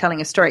actually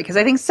telling a story. Because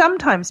I think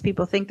sometimes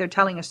people think they're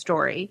telling a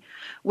story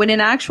when in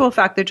actual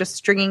fact they're just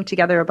stringing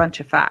together a bunch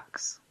of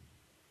facts.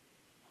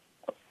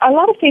 A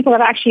lot of people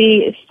have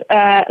actually,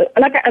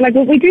 like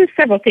we do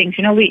several things.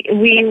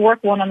 We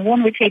work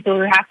one-on-one with people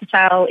who have to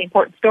tell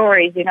important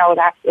stories,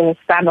 that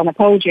stand on a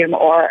podium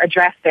or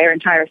address their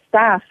entire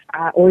staff,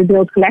 or we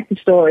build collective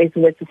stories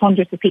with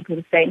hundreds of people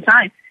at the same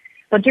time.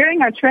 But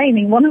during our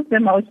training, one of the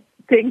most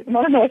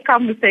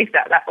common mistakes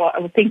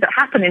things that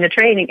happen in the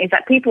training is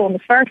that people on the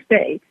first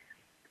day,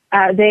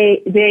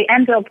 they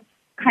end up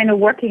kind of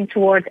working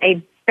towards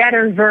a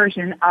better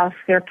version of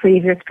their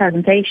previous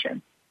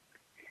presentation.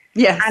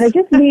 Yes. And it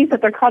just means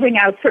that they're cutting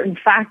out certain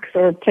facts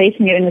or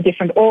placing it in a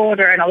different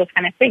order and all those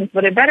kind of things.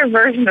 But a better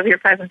version of your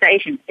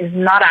presentation is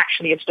not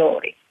actually a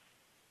story.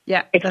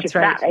 Yeah, it's that's just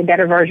right. a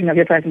better version of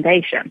your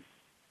presentation.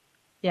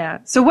 Yeah.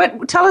 So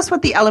tell us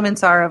what the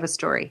elements are of a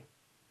story.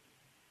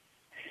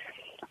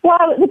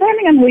 Well,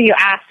 depending on who you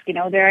ask,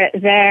 there's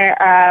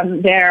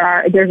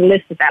a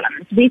list of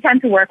elements. We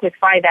tend to work with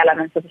 5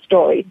 elements of a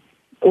story,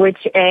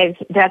 which is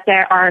that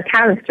there are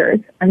characters,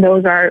 and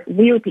those are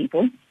real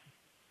people.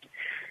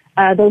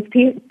 Those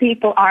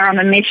people are on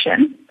a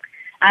mission,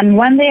 and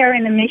when they are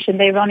in a mission,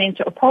 they run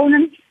into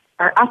opponents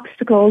or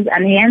obstacles,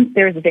 and in the end,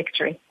 there is a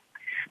victory.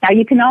 Now,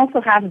 you can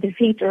also have a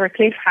defeat or a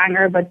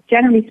cliffhanger, but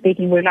generally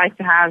speaking, we like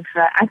to have,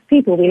 as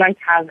people, we like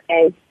to have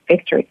a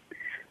victory.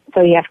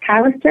 So you have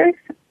characters,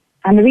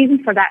 and the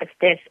reason for that is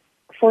this.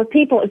 For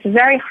people, it's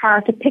very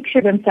hard to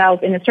picture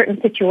themselves in a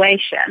certain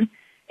situation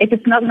if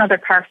it's not another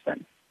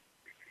person.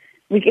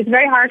 It's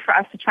very hard for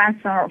us to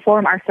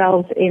transform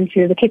ourselves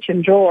into the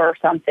kitchen drawer or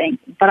something,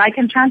 but I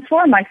can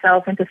transform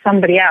myself into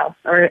somebody else,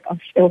 or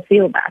it'll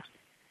feel that.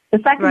 The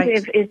second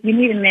is you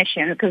need a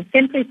mission, because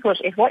simply put,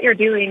 if what you're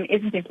doing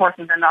isn't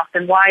important enough,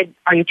 then why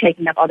are you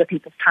taking up other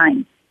people's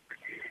time?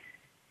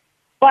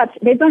 But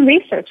they've done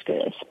research to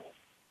this.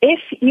 If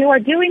you are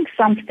doing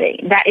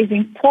something that is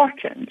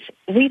important,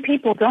 we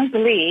people don't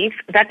believe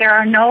that there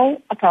are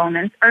no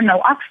opponents or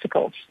no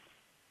obstacles.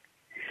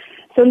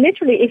 So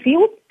literally, if you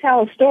would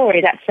tell a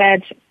story that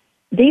said,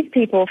 these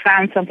people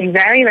found something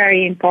very,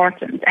 very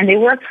important and they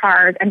worked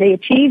hard and they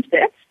achieved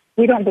it,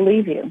 we don't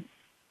believe you.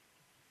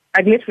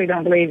 I literally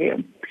don't believe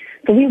you.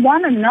 So we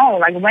want to know,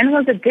 like, when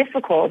was it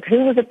difficult?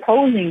 Who was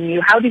opposing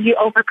you? How did you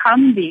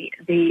overcome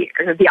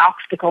the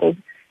obstacles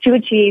to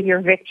achieve your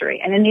victory?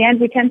 And in the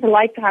end, we tend to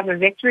like to have a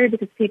victory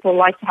because people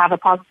like to have a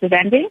positive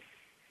ending.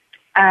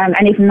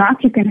 And if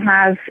not, you can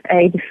have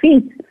a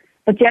defeat.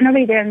 But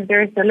generally, then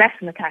there's the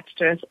lesson attached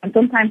to it. And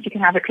sometimes you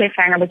can have a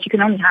cliffhanger, but you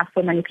can only have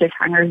so many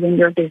cliffhangers in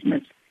your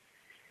business.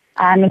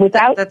 And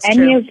without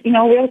any of,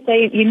 we'll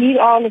say you need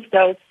all of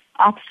those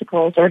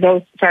obstacles or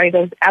those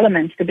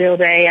elements to build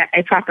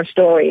a proper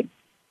story.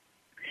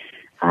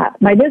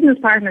 My business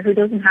partner, who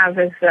doesn't have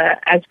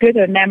as good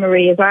a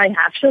memory as I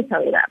have, she'll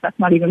tell you that. That's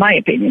not even my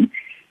opinion.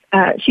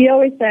 She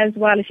always says,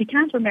 well, if you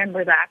can't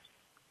remember that,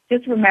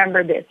 just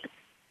remember this.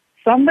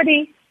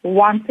 Somebody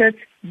wanted,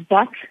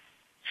 but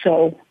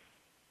so.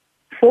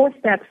 4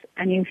 steps,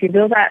 and if you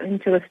build that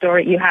into a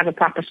story, you have a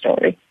proper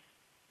story.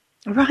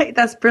 Right,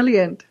 that's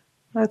brilliant.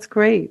 That's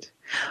great.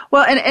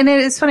 Well, and it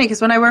is funny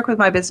because when I work with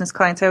my business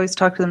clients, I always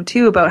talk to them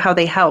too about how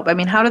they help. I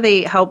mean, how do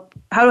they help?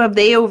 How have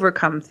they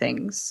overcome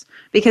things?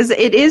 Because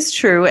it is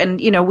true, and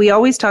we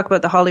always talk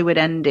about the Hollywood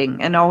ending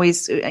and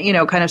always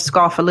kind of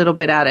scoff a little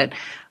bit at it.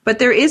 But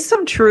there is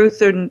some truth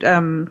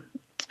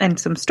and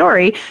some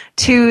story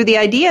to the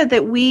idea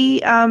that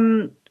we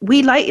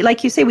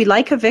like you say, we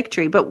like a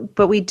victory,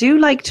 but we do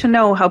like to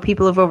know how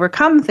people have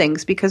overcome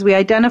things because we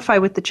identify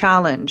with the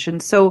challenge.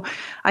 And so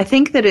I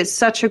think that it's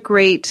such a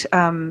great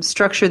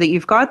structure that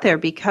you've got there,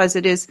 because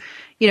it is,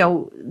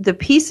 the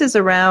pieces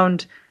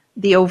around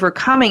the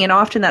overcoming, and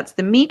often that's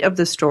the meat of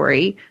the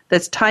story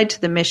that's tied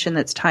to the mission,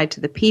 that's tied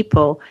to the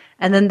people.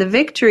 And then the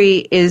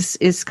victory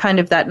is kind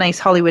of that nice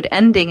Hollywood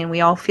ending, and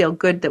we all feel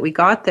good that we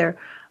got there.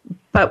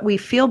 But we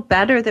feel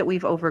better that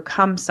we've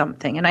overcome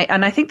something. And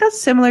I think that's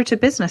similar to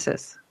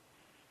businesses.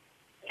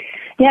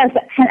 Yes,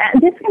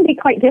 and this can be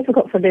quite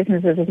difficult for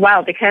businesses as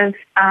well because,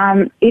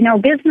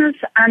 business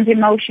and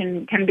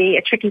emotion can be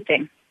a tricky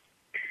thing.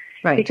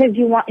 Right. Because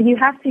you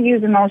have to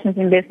use emotions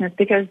in business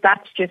because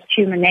that's just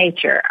human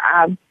nature.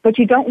 But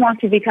you don't want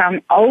to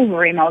become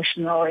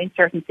over-emotional in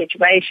certain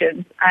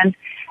situations. And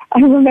I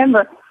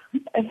remember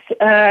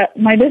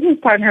my business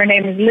partner, her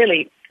name is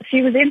Lily.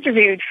 She was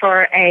interviewed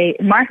for a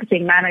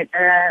marketing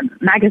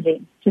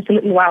magazine just a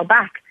little while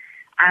back.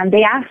 And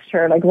they asked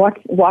her, like,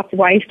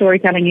 why is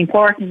storytelling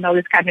important and all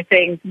this kind of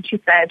things. And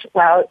she said,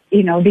 well,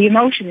 the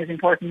emotion is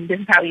important. This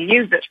is how you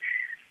use it.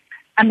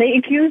 And they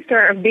accused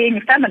her of being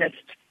a feminist.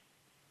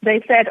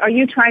 They said, are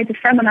you trying to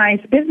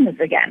feminize business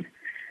again?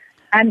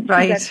 And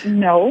she said,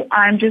 no,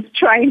 I'm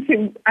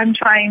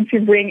trying to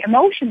bring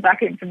emotion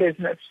back into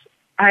business.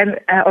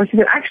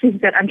 She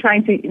said, I'm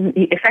trying to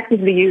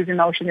effectively use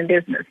emotion in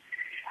business.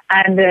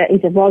 And he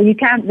said, well, you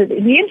can't, the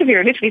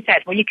interviewer literally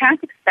said, well, you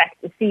can't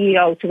expect the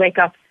CEO to wake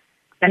up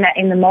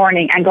in the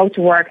morning and go to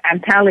work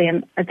and tell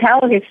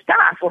his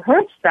staff or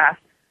her staff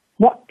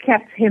what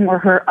kept him or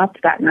her up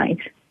that night.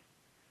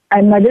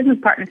 And my business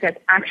partner said,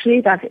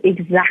 actually, that's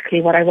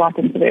exactly what I want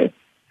them to do.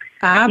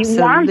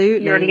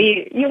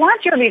 Absolutely. You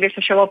want your leaders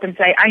to show up and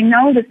say, I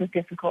know this is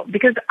difficult,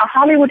 because a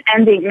Hollywood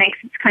ending makes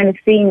it kind of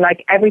seem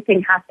like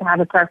everything has to have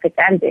a perfect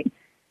ending.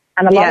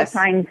 And a lot of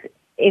times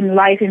in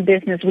life, in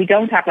business, we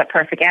don't have that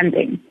perfect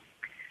ending.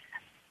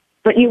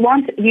 But you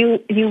want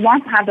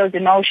to have those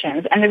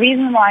emotions. And the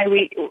reason why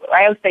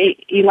I always say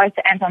you like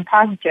to end on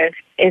positive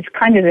is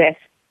kind of this.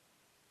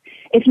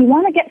 If you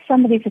want to get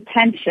somebody's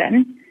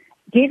attention,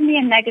 give me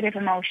a negative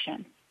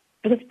emotion.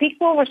 Because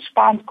people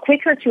respond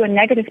quicker to a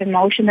negative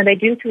emotion than they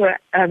do to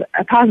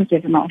a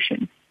positive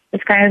emotion.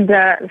 It's kind of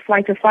the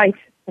flight or fight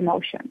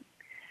emotion.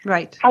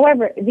 Right.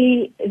 However,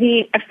 the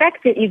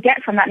effect that you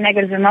get from that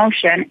negative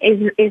emotion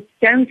is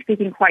generally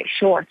speaking quite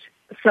short.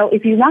 So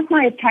if you want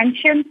my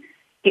attention,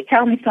 you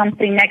tell me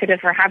something negative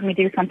or have me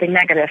do something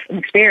negative, an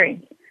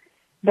experience.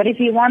 But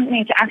if you want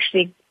me to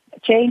actually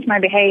change my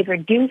behavior,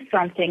 do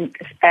something,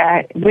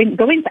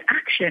 go into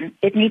action,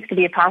 it needs to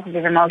be a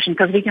positive emotion,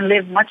 because we can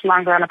live much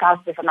longer on a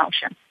positive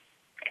emotion,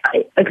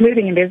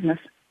 including in business.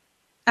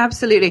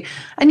 Absolutely.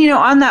 And,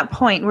 on that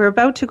point, we're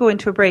about to go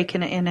into a break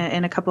in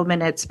a couple of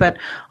minutes, but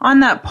on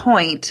that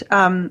point,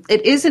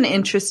 it is an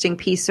interesting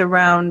piece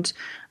around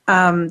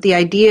the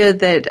idea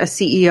that a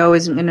CEO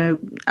isn't going to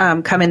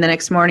come in the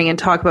next morning and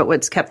talk about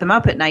what's kept them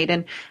up at night.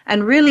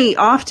 And really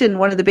often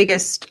one of the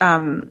biggest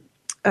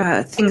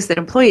things that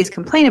employees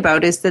complain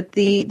about is that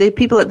the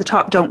people at the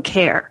top don't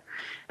care.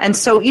 And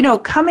so,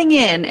 coming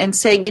in and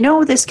saying,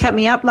 this kept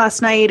me up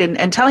last night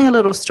and telling a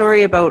little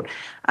story about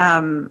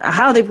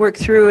how they've worked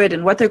through it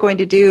and what they're going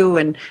to do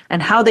and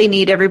how they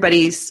need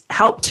everybody's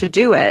help to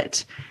do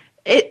it.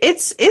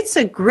 It's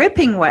a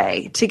gripping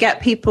way to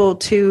get people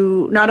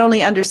to not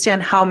only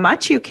understand how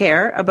much you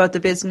care about the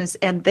business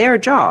and their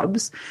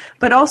jobs,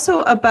 but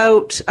also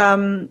about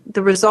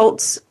the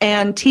results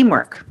and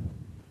teamwork.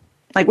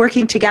 Like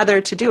working together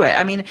to do it.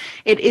 I mean,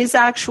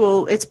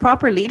 it's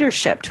proper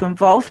leadership to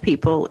involve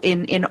people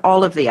in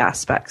all of the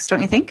aspects,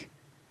 don't you think?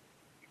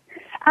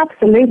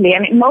 Absolutely.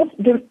 I mean,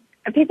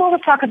 people will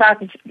talk about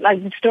the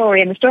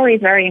story, and the story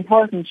is very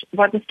important,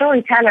 but the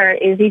storyteller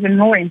is even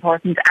more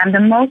important. And the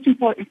most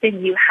important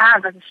thing you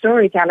have as a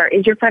storyteller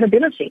is your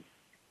credibility.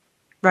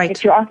 Right.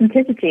 It's your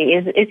authenticity.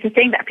 It's the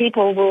thing that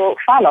people will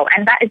follow,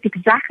 and that is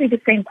exactly the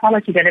same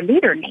quality that a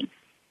leader needs.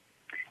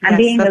 And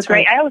being a great,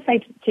 right. I always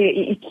say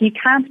you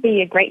can't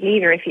be a great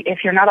leader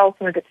if you're not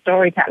also a good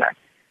storyteller,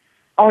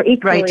 or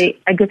equally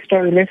a good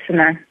story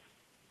listener.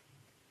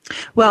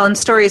 Well, and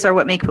stories are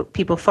what make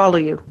people follow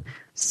you.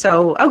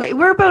 So, okay,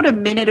 we're about a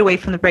minute away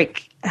from the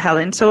break,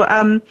 Helen. So,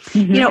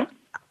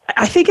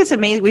 I think it's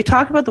amazing. We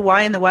talked about the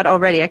why and the what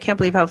already. I can't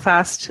believe how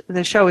fast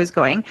the show is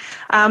going.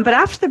 But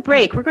after the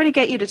break, we're going to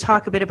get you to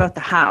talk a bit about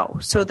the how,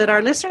 so that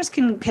our listeners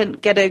can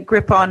get a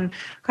grip on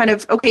kind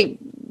of, okay,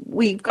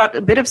 we've got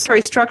a bit of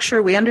story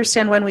structure. We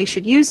understand when we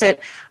should use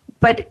it.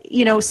 But,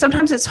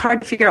 sometimes it's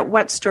hard to figure out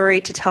what story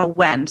to tell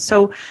when.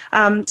 So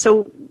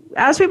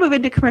as we move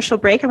into commercial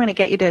break, I'm going to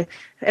get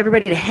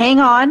everybody to hang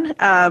on.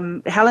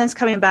 Helen's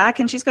coming back,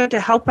 and she's going to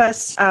help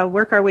us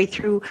work our way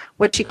through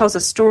what she calls a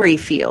story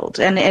field.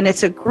 And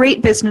it's a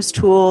great business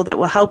tool that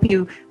will help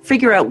you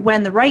figure out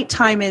when the right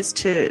time is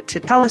to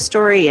tell a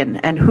story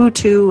and who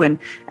to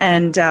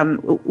and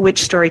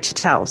which story to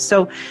tell.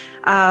 So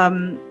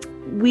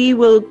we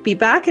will be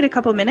back in a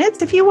couple of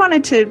minutes. If you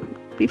wanted to,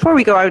 before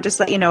we go, I would just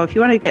let you know, if you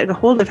want to get a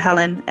hold of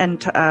Helen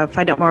and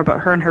find out more about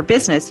her and her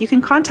business, you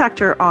can contact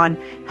her on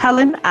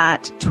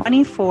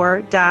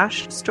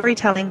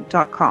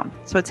helen@24-storytelling.com.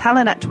 So it's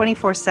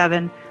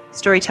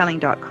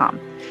helen@247storytelling.com.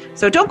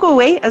 So don't go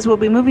away, as we'll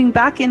be moving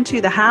back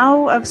into the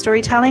how of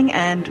storytelling,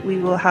 and we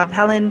will have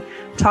Helen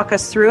talk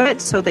us through it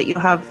so that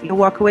you'll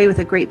walk away with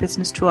a great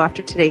business tool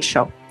after today's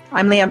show.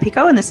 I'm Lianne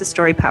Pico, and this is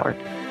Story Powered.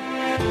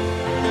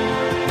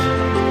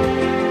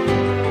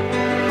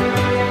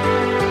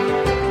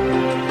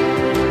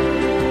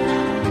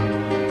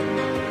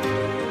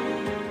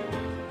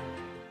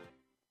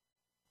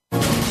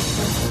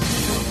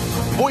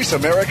 Voice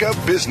America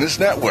Business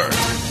Network,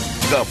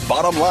 the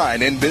bottom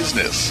line in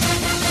business.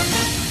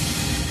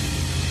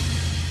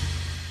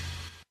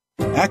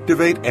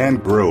 Activate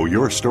and grow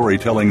your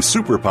storytelling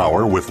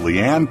superpower with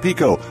Lianne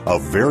Pico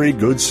of Very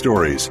Good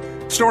Stories.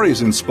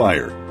 Stories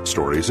inspire,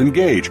 stories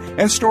engage,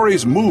 and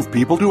stories move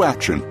people to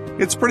action.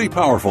 It's pretty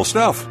powerful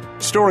stuff.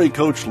 Story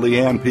coach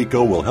Lianne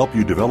Pico will help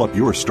you develop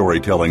your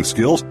storytelling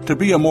skills to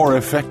be a more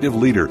effective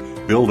leader,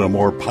 build a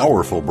more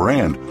powerful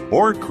brand,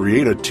 or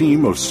create a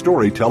team of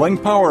storytelling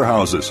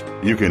powerhouses.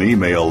 You can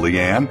email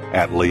Lianne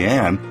at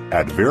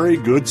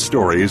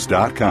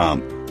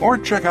lianne@verygoodstories.com or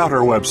check out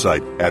her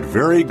website at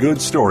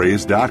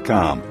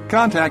verygoodstories.com.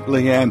 Contact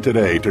Lianne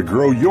today to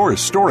grow your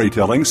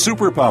storytelling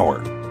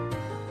superpower.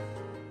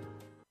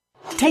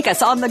 Take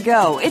us on the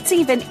go. It's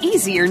even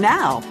easier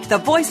now. The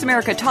Voice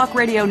America Talk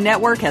Radio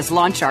Network has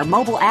launched our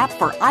mobile app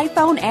for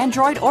iPhone,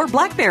 Android, or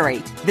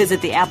BlackBerry.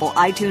 Visit the Apple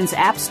iTunes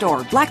App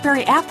Store,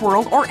 BlackBerry App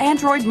World, or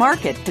Android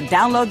Market to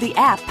download the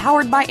app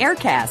powered by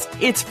Aircast.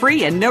 It's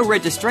free and no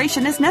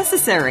registration is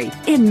necessary.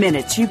 In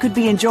minutes, you could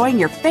be enjoying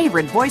your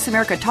favorite Voice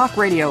America Talk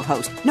Radio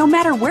host, no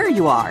matter where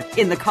you are,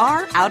 in the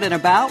car, out and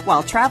about,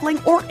 while traveling,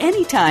 or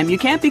anytime you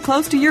can't be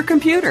close to your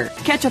computer.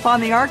 Catch up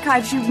on the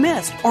archives you've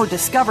missed or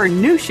discover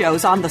new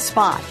shows on the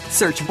spot.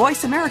 Search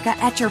Voice America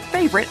at your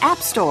favorite app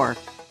store.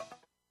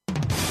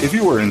 If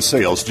you are in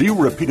sales, do you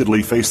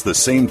repeatedly face the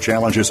same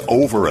challenges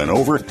over and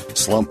over?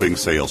 Slumping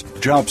sales,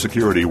 job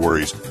security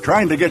worries,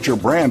 trying to get your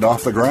brand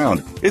off the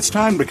ground. It's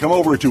time to come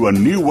over to a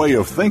new way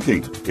of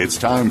thinking. It's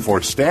time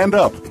for Stand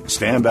Up,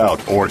 Stand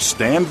Out, or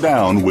Stand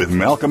Down with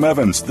Malcolm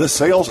Evans, the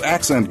Sales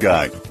Accent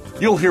Guy.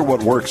 You'll hear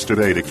what works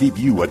today to keep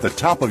you at the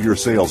top of your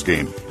sales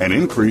game and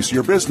increase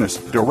your business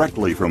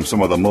directly from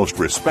some of the most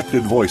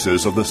respected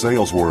voices of the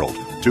sales world.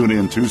 Tune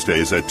in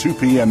Tuesdays at 2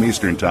 p.m.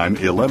 Eastern Time,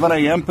 11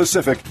 a.m.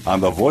 Pacific on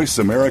the Voice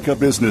America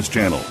Business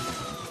Channel.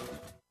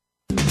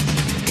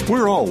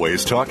 We're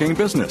always talking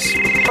business.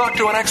 Talk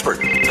to an expert.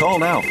 Call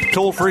now,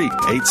 toll free,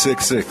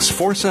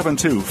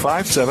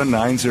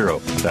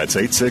 866-472-5790. That's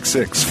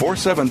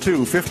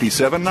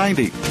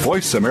 866-472-5790.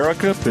 Voice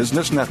America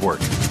Business Network.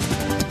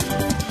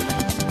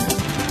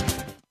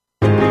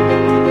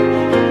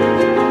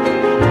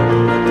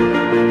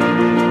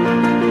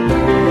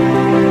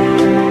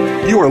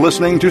 You are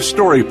listening to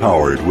Story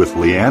Powered with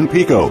Lianne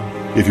Pico.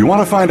 If you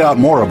want to find out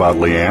more about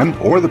Lianne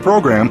or the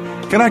program,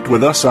 connect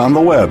with us on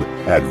the web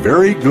at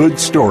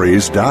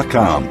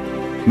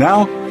verygoodstories.com.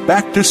 Now,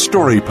 back to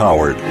Story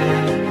Powered.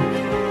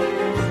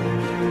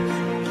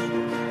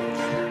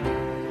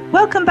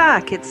 Welcome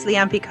back. It's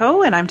Lianne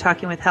Picot, and I'm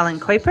talking with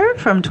Helen Kuyper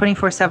from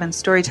 24/7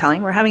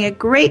 Storytelling. We're having a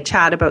great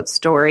chat about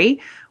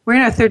story. We're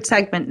in our third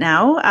segment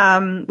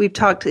now. We've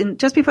talked,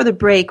 just before the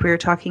break, we were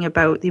talking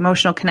about the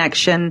emotional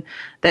connection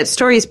that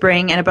stories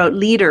bring and about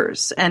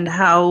leaders and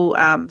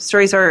how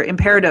stories are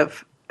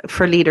imperative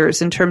for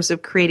leaders in terms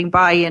of creating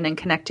buy-in and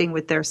connecting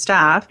with their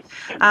staff.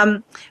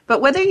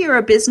 But whether you're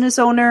a business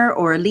owner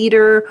or a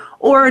leader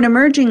or an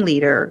emerging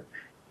leader,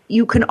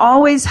 you can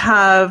always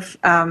have...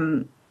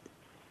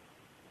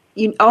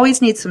 you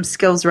always need some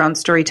skills around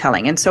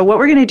storytelling. And so what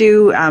we're going to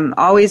do,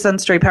 always on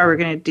Story Power, we're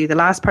going to do the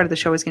last part of the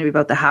show is going to be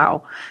about the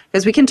how.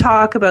 Because we can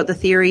talk about the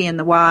theory and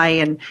the why,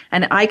 and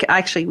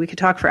we could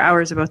talk for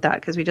hours about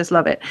that because we just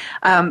love it.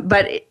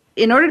 But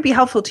in order to be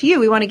helpful to you,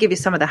 we want to give you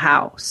some of the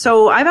how.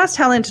 So I've asked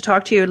Helen to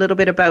talk to you a little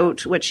bit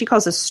about what she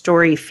calls a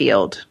story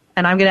field.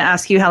 And I'm going to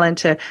ask you, Helen,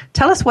 to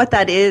tell us what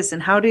that is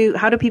and how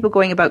do people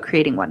going about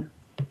creating one?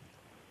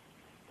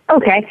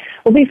 Okay.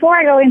 Well, before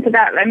I go into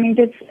that, let me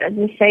just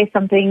say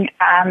something.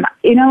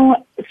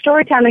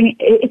 Storytelling,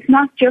 it's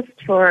not just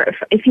for,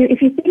 if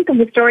you think of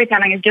the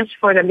storytelling as just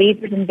for the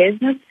leaders in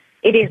business,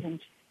 it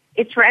isn't.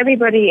 It's for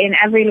everybody in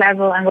every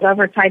level and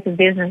whatever type of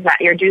business that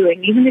you're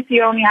doing. Even if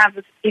you only have,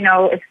 a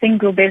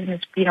single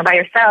business, by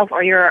yourself,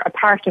 or you're a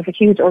part of a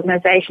huge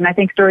organization, I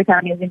think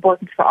storytelling is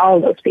important for all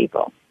those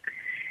people.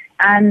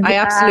 And I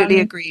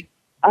absolutely agree.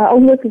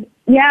 Over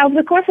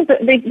the course of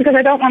because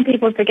I don't want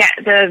people to get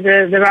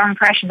the wrong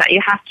impression that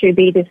you have to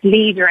be this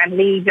leader and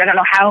lead, I don't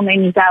know how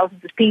many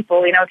thousands of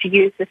people, to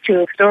use this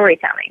tool of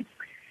storytelling.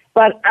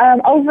 But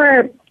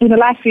over the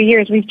last few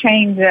years, we've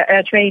trained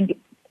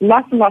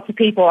lots and lots of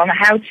people on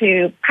how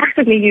to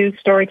practically use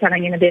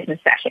storytelling in a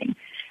business setting.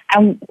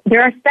 And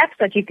there are steps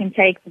that you can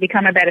take to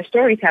become a better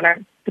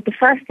storyteller. But the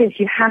first is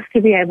you have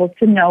to be able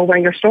to know where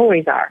your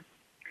stories are.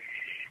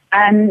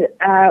 And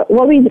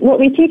what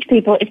we teach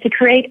people is to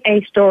create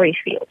a story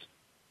field.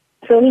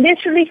 So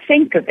literally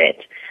think of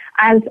it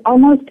as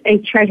almost a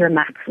treasure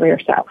map for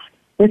yourself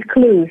with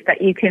clues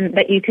that you can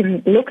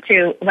look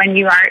to when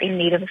you are in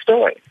need of a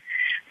story.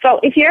 So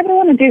if you ever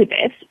want to do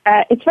this,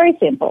 it's very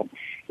simple.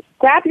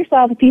 Grab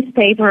yourself a piece of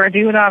paper or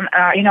do it on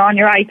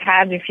your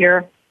iPad if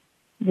you're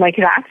like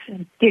that,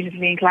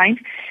 digitally inclined,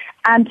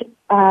 and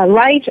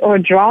write or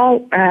draw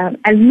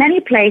as many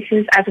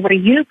places as where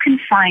you can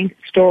find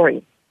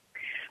stories.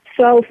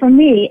 So for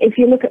me, if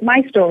you look at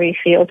my story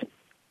field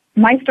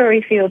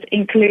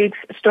includes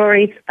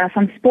stories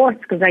from sports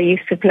because I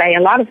used to play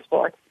a lot of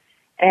sports.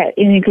 It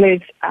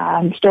includes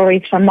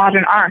stories from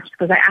modern art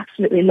because I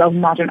absolutely love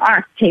modern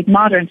art. Tate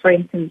Modern, for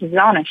instance, is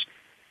on it.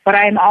 But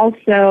I'm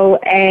also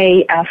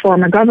a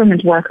former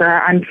government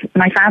worker.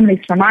 My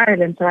family's from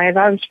Ireland, so I have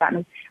Irish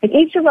family. Like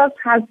each of us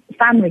has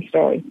family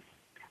stories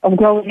of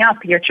growing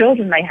up. Your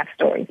children may have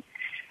stories.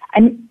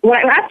 And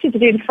what I asked you to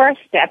do, the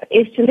first step,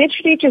 is to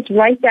literally just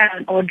write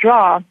down or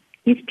draw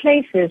these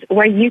places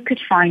where you could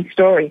find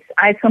stories.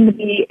 I had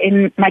somebody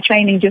in my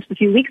training just a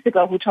few weeks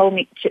ago who told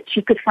me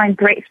she could find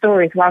great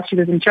stories while she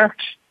was in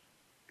church.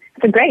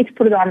 So great,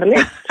 put it on the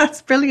list.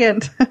 That's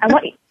brilliant. And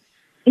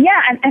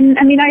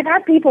I mean, I've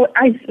had people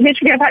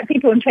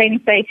in training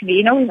say to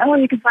me,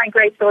 you can find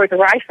great stories,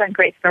 or I find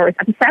great stories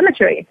at the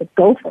cemetery. I said,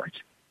 go for it.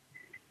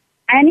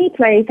 Any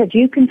place that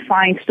you can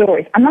find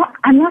stories. I'm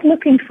not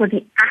looking for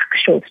the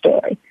actual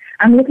story.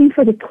 I'm looking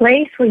for the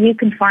place where you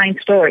can find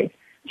stories.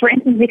 For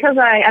instance, because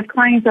I have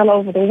clients all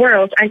over the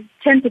world, I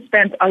tend to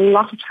spend a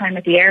lot of time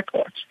at the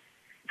airport.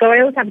 So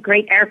I always have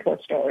great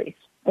airport stories,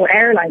 or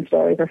airline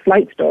stories, or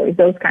flight stories,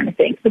 those kind of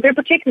things. But they're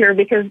particular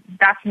because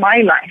that's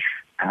my life.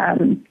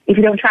 If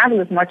you don't travel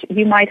as much,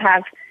 you might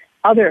have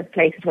other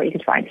places where you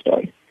could find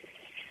stories.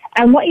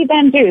 And what you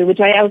then do, which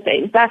I always say,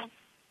 is that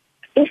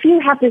if you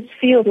have this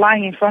field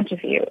lying in front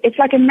of you, it's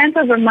like a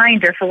mental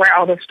reminder for where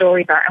all those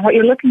stories are. And what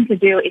you're looking to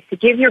do is to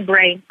give your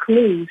brain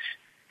clues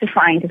to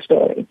find a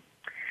story.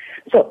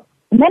 So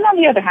then on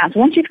the other hand,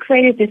 once you've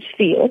created this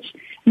field,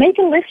 make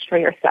a list for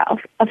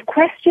yourself of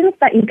questions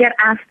that you get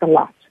asked a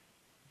lot.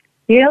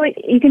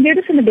 You can do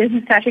this in a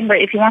business setting,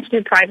 but if you want to do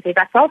it privately,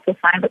 that's also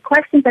fine, but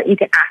questions that you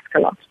get asked a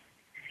lot.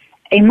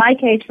 In my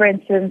case, for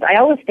instance, I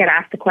always get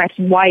asked the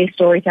question, why is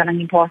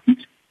storytelling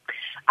important?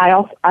 I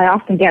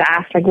often get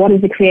asked, like, what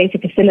is a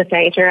creative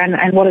facilitator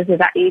and what is it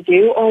that you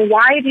do? Or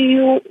why do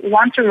you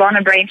want to run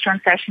a brainstorm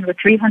session with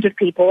 300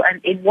 people and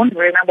in one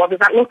room, and what does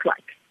that look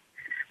like?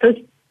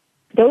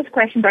 Those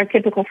questions are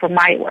typical for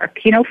my work.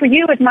 For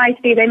you, it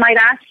might be, they might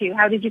ask you,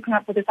 how did you come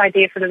up with this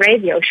idea for the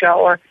radio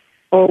show?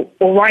 Or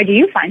why do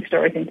you find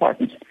stories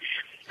important?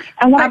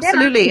 And what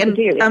absolutely. I then ask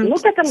you to do is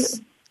look at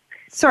the...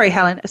 Sorry,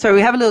 Helen. Sorry, we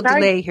have a little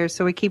delay here,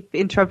 so we keep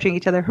interrupting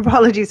each other.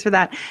 Apologies for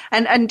that.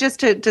 And I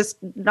just want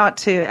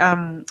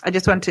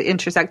to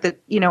intersect that,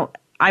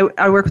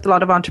 I work with a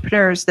lot of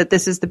entrepreneurs that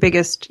this is the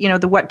biggest,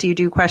 the what do you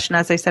do question,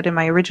 as I said in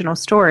my original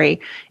story,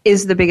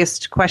 is the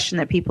biggest question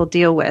that people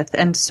deal with.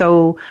 And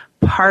so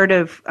part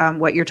of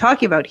what you're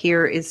talking about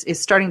here is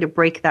starting to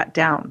break that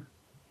down.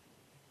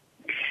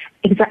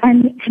 Exactly.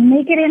 And to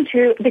make it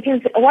into,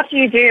 because what do?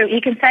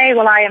 You can say,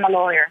 well, I am a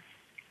lawyer.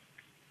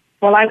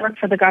 Well, I work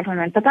for the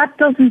government, but that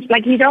doesn't,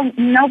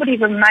 nobody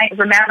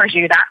remembers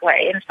you that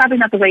way. And it's probably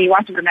not the way you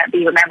want to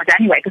be remembered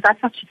anyway, because that's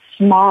such a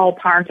small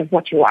part of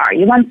what you are.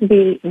 You want to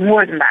be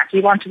more than that.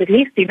 You want to at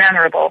least be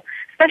memorable,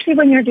 especially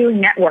when you're doing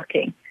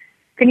networking.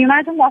 Can you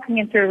imagine walking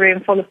into a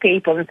room full of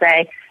people and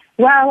say,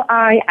 well,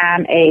 I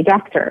am a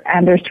doctor,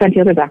 and there's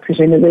 20 other doctors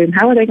in the room.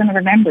 How are they going to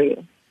remember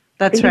you?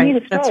 That's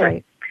right. That's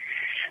right.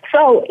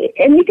 So,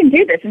 and you can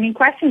do this. I mean,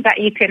 questions that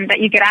you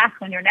get asked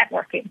when you're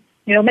networking.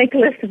 Make a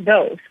list of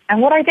those.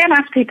 And what I then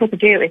ask people to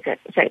do is to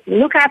say,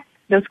 look at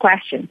those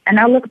questions and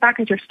now look back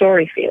at your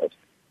story field.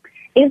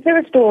 Is there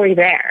a story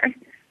there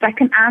that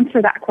can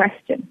answer that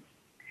question?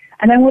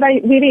 And then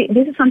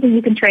this is something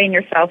you can train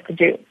yourself to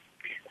do.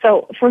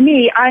 So for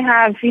me, I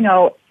have,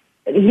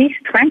 at least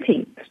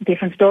 20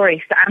 different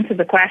stories to answer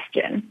the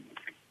question,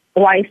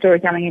 why is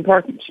storytelling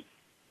important?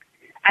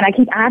 And I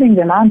keep adding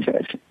them onto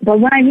it. But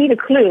when I need a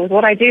clue,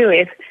 what I do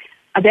is,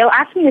 they'll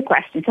ask me a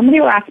question. Somebody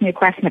will ask me a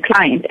question, a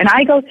client, and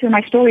I go through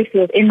my story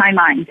field in my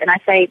mind, and I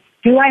say,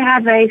 do I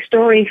have a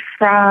story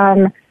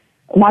from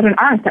modern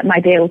art that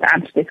might be able to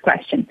answer this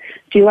question?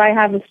 Do I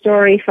have a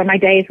story from my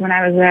days when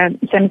I was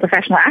a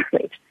semi-professional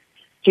athlete?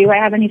 Do I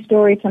have any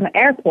stories from an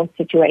airport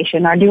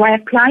situation, or do I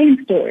have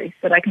client stories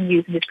that I can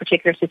use in this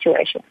particular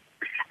situation?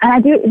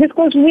 And this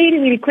goes really,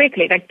 really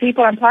quickly. Like,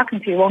 people I'm talking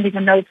to won't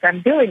even notice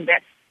I'm doing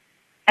this.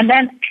 And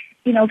then,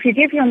 if you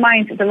give your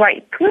mind the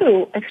right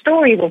clue, a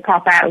story will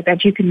pop out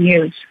that you can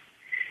use.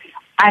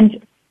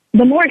 And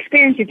the more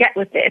experience you get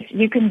with this,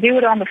 you can do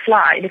it on the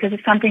fly because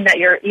it's something that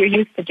you're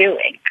used to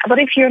doing. But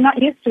if you're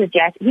not used to it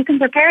yet, you can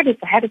prepare this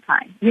ahead of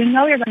time. You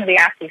know you're going to be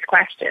asked these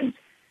questions.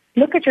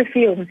 Look at your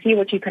field and see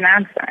what you can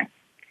answer.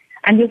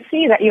 And you'll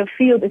see that your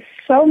field is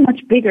so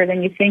much bigger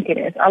than you think it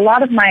is. A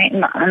lot of my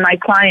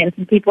clients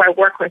and people I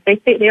work with,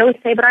 they always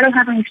say, but I don't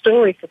have any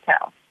stories to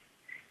tell.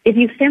 If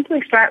you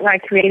simply start by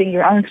creating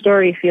your own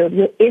story field,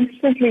 you'll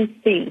instantly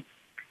see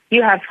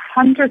you have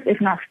hundreds, if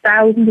not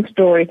thousands, of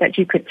stories that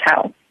you could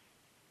tell.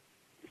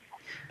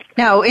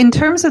 Now, in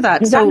terms of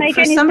that, does that make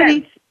any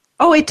sense?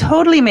 Oh, it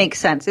totally makes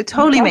sense. It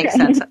totally makes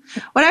sense.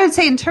 What I would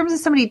say in terms of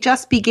somebody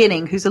just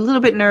beginning who's a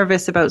little bit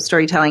nervous about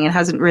storytelling and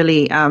hasn't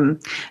really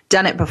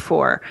done it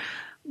before,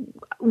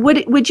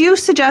 would you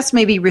suggest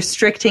maybe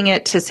restricting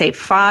it to, say,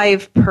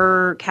 5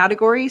 per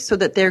category so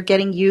that they're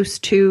getting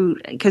used to,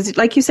 because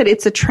like you said,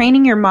 it's a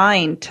training your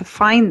mind to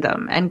find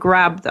them and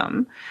grab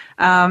them.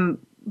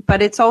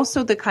 But it's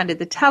also the kind of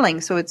the telling.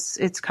 So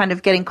it's kind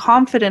of getting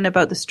confident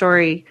about the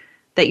story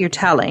that you're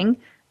telling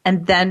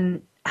and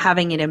then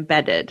having it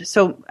embedded.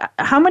 So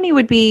how many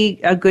would be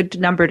a good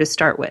number to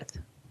start with?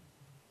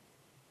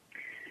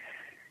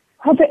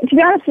 Well, to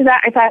be honest with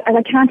that,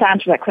 I can't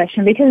answer that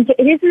question because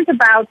it isn't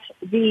about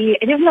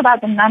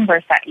the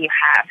numbers that you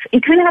have. You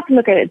kind of have to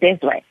look at it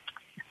this way.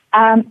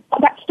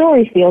 That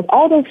story field,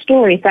 all those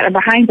stories that are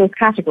behind those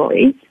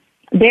categories,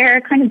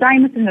 they're kind of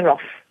diamonds in the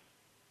rough.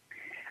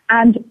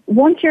 And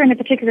once you're in a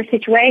particular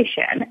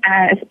situation,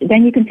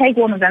 then you can take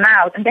one of them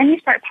out and then you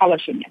start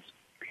polishing it.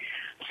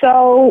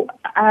 So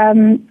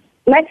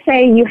let's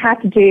say you had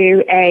to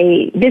do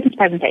a business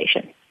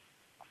presentation.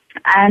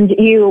 And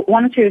you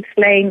wanted to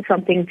explain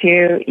something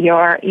to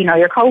your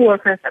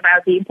coworkers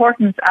about the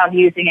importance of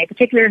using a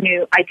particular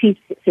new IT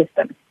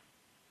system.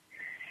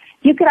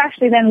 You could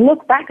actually then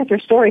look back at your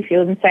story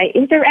field and say,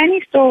 is there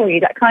any story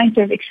that kind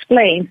of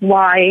explains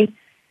why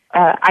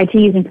IT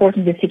is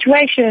important in this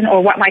situation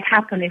or what might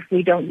happen if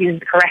we don't use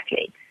it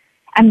correctly?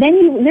 And then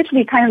you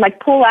literally kind of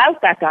like pull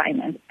out that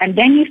diamond and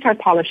then you start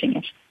polishing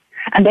it.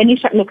 And then you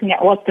start looking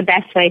at what's the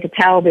best way to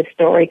tell this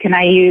story. Can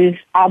I use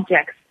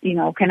objects?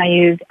 Can I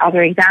use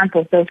other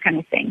examples? Those kind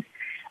of things.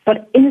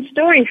 But in the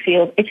story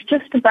field, it's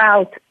just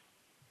about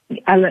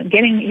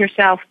getting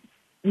yourself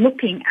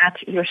looking at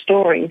your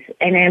stories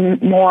in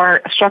a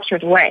more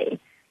structured way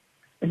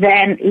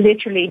than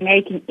literally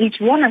making each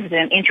one of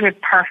them into a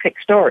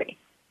perfect story.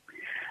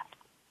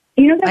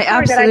 I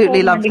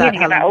absolutely love that,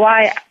 Helen.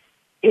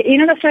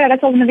 The story that I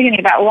told in the beginning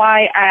about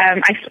why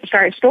I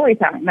started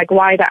storytelling, like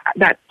why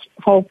that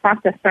whole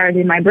process started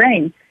in my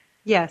brain.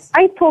 Yes.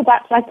 I told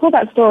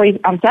that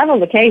story on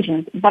several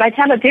occasions, but I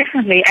tell it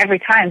differently every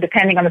time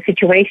depending on the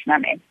situation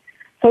I'm in.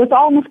 So it's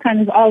almost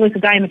kind of always a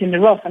diamond in the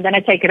rough, and then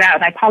I take it out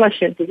and I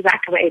polish it the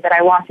exact way that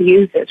I want to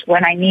use it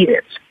when I need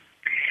it.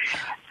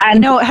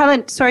 And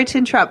Helen, sorry to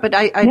interrupt, but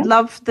I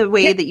love the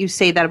way that you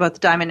say that about the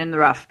diamond in the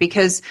rough,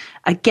 because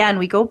again,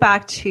 we go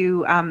back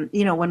to,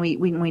 when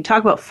we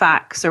talk about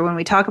facts or when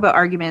we talk about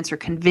arguments or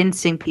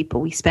convincing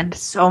people, we spend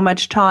so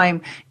much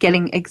time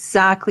getting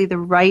exactly the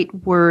right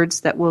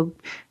words that will,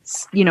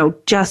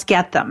 just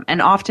get them.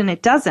 And often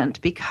it doesn't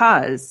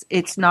because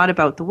it's not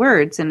about the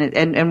words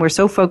and we're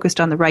so focused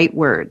on the right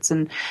words.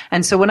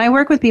 And so when I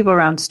work with people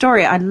around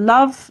story, I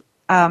love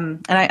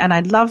and I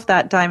love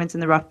that diamonds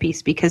in the rough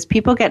piece, because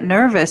people get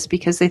nervous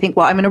because they think,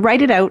 well, I'm going to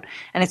write it out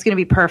and it's going to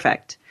be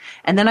perfect.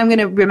 And then I'm going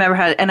to remember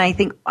how, and I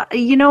think,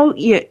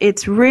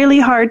 it's really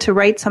hard to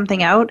write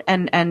something out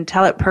and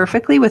tell it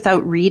perfectly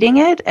without reading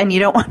it. And you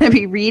don't want to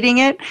be reading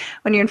it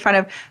when you're in front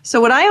of. So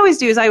what I always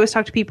do is I always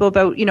talk to people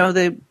about,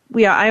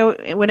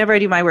 whenever I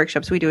do my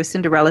workshops, we do a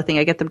Cinderella thing.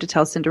 I get them to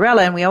tell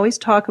Cinderella, and we always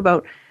talk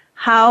about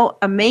how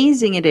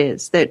amazing it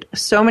is that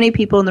so many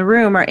people in the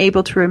room are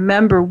able to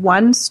remember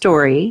one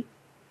story,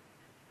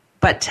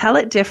 but tell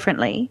it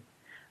differently.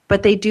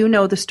 But they do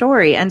know the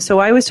story. And so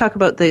I always talk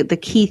about the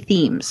key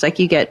themes. Like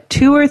you get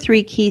 2 or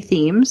 3 key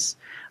themes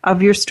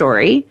of your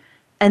story,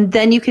 and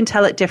then you can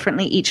tell it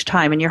differently each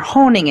time. And you're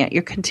honing it.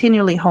 You're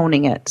continually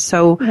honing it.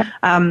 So,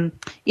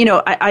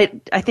 I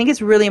think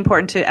it's really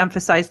important to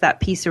emphasize that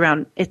piece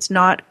around it's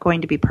not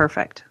going to be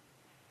perfect.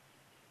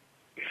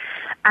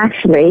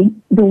 Actually,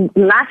 the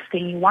last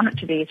thing you want it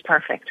to be is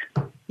perfect.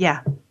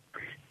 Yeah.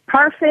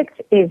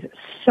 Perfect is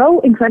so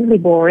incredibly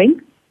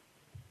boring.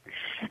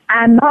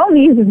 And not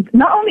only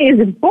is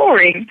it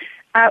boring,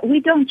 we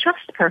don't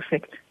trust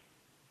perfect.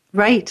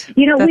 Right.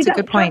 That's a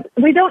good point.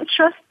 We don't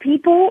trust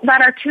people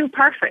that are too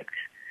perfect.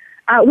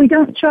 We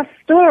don't trust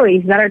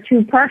stories that are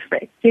too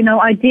perfect.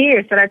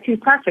 Ideas that are too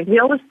perfect. We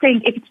always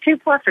think if it's too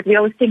perfect, we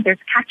always think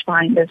there's a catch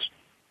behind it.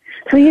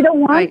 So you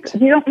don't want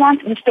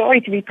the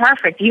story to be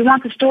perfect. You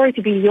want the story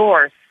to be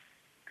yours.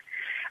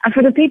 And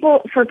for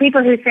people who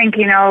think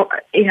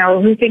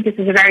who think this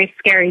is a very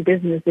scary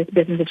business, this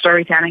business of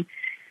storytelling.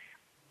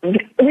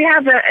 We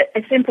have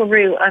a simple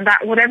rule, and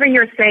that whatever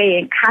you're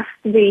saying has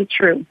to be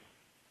true.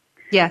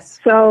 Yes.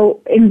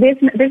 So in this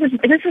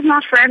is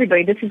not for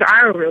everybody. This is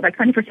our rule, like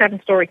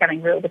 24/7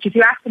 storytelling rule. But if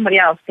you ask somebody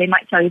else, they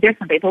might tell you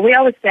differently. But we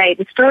always say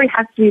the story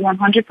has to be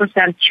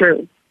 100%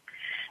 true,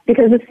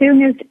 because as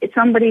soon as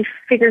somebody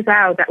figures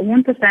out that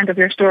 1% of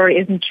your story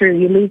isn't true,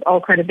 you lose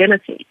all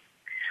credibility.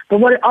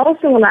 But what it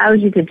also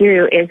allows you to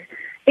do is,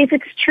 if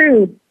it's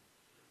true,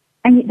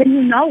 and then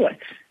you know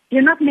it.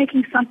 You're not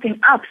making something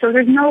up, so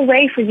there's no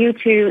way for you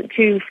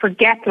to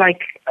forget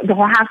like the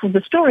whole half of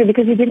the story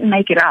because you didn't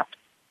make it up.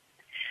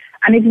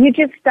 And if you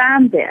just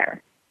stand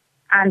there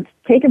and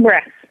take a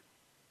breath,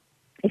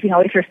 if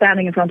you're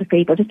standing in front of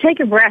people, just take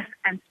a breath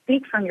and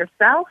speak from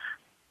yourself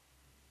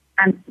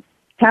and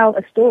tell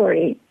a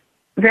story.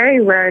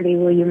 Very rarely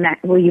will you mess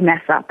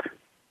up.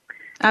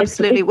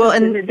 Absolutely.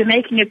 It's the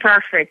making it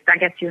perfect that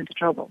gets you into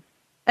trouble.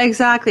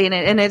 Exactly,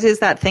 and it is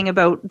that thing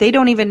about they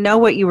don't even know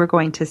what you were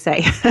going to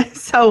say.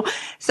 so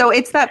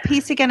it's that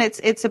piece again.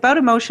 It's about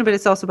emotion, but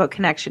it's also about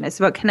connection. It's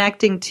about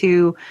connecting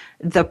to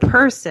the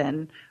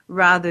person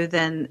rather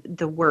than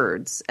the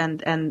words and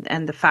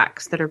the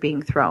facts that are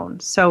being thrown.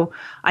 So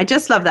I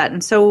just love that.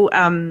 And so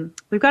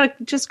we've got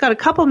a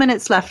couple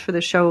minutes left for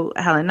the show,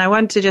 Helen. I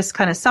wanted to just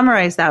kind of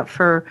summarize that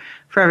for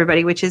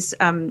everybody, which is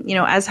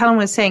as Helen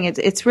was saying,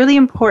 it's really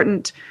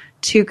important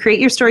to create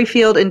your story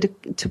field and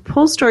to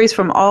pull stories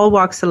from all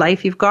walks of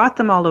life. You've got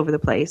them all over the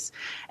place,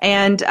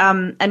 and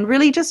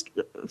really just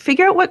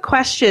figure out what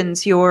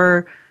questions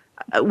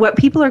what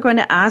people are going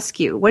to ask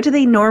you. What do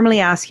they normally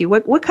ask you?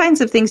 What kinds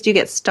of things do you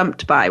get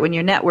stumped by when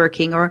you're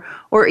networking,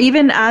 or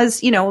even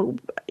as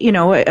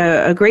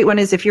a great one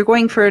is if you're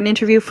going for an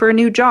interview for a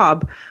new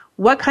job.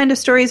 What kind of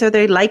stories are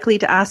they likely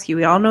to ask you?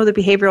 We all know the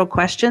behavioral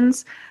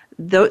questions.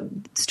 The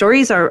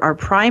stories are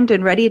primed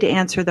and ready to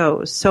answer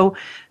those. So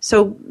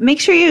make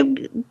sure you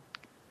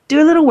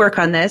do a little work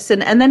on this,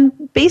 and then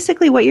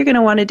basically what you're going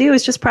to want to do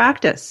is just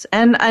practice.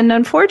 And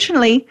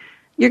unfortunately,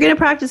 you're going to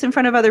practice in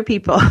front of other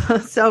people.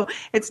 So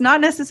it's not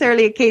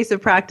necessarily a case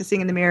of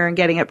practicing in the mirror and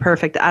getting it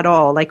perfect at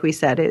all. Like we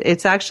said,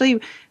 it's actually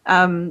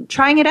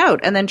trying it out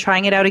and then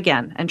trying it out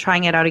again and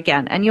trying it out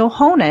again, and you'll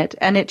hone it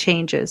and it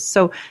changes.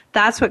 So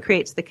that's what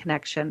creates the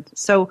connection.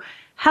 So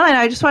Helen,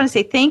 I just want to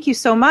say thank you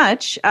so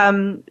much.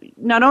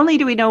 Not only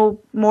do we know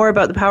more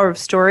about the power of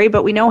story,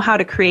 but we know how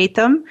to create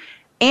them,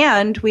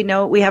 and we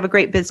know we have a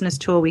great business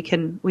tool we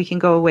can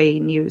go away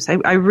and use.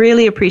 I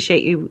really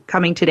appreciate you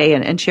coming today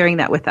and sharing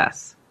that with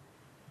us.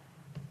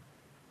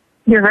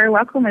 You're very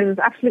welcome. It was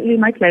absolutely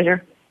my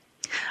pleasure.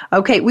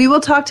 Okay, we will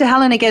talk to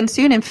Helen again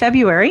soon in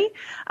February.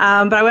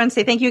 But I want to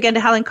say thank you again to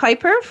Helen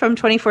Kuyper from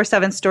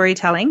 24/7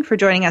 Storytelling for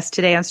joining us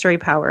today on Story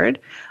Powered.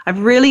 I've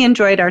really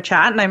enjoyed our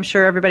chat, and I'm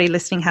sure everybody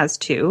listening has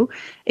too.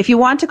 If you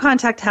want to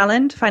contact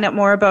Helen to find out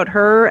more about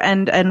her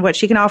and what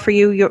she can offer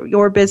you,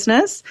 your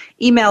business,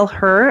 email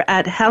her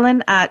at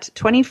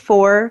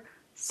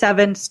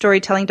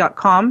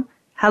helen@247storytelling.com.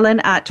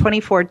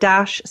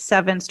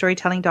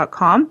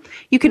 Helen@24-7storytelling.com.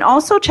 You can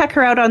also check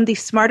her out on the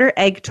Smarter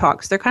Egg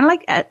Talks. They're kind of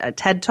like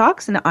TED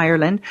Talks in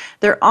Ireland.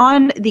 They're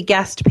on the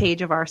guest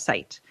page of our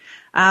site.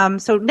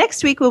 So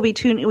next week we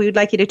would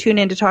like you to tune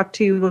in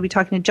we'll be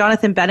talking to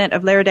Jonathan Bennett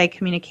of Laridag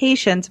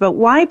Communications about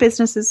what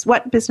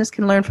business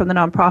can learn from the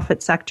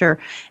nonprofit sector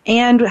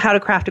and how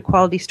to craft a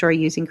quality story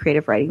using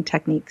creative writing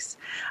techniques.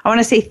 I want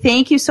to say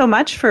thank you so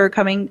much for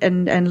coming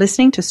and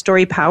listening to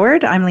Story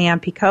Powered. I'm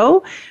Lianne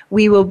Picot.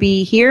 We will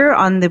be here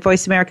on the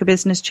Voice America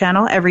Business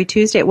Channel every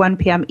Tuesday at 1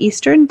 p.m.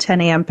 Eastern,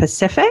 10 a.m.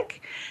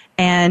 Pacific.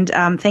 And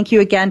thank you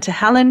again to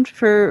Helen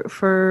for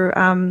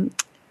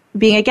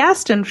being a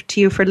guest, and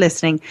to you for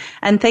listening.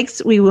 And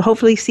thanks. We will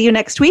hopefully see you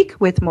next week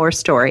with more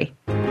story.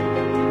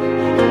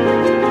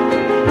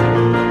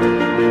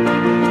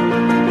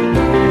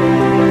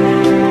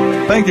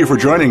 Thank you for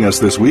joining us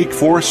this week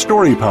for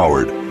Story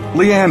Powered.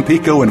 Lianne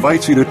Pico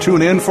invites you to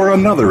tune in for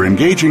another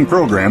engaging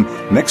program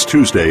next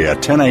Tuesday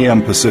at 10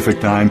 a.m.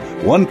 Pacific Time,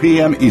 1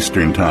 p.m.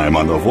 Eastern Time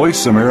on the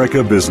Voice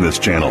America Business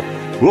Channel.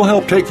 We'll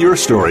help take your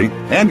story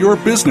and your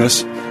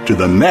business to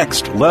the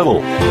next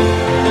level.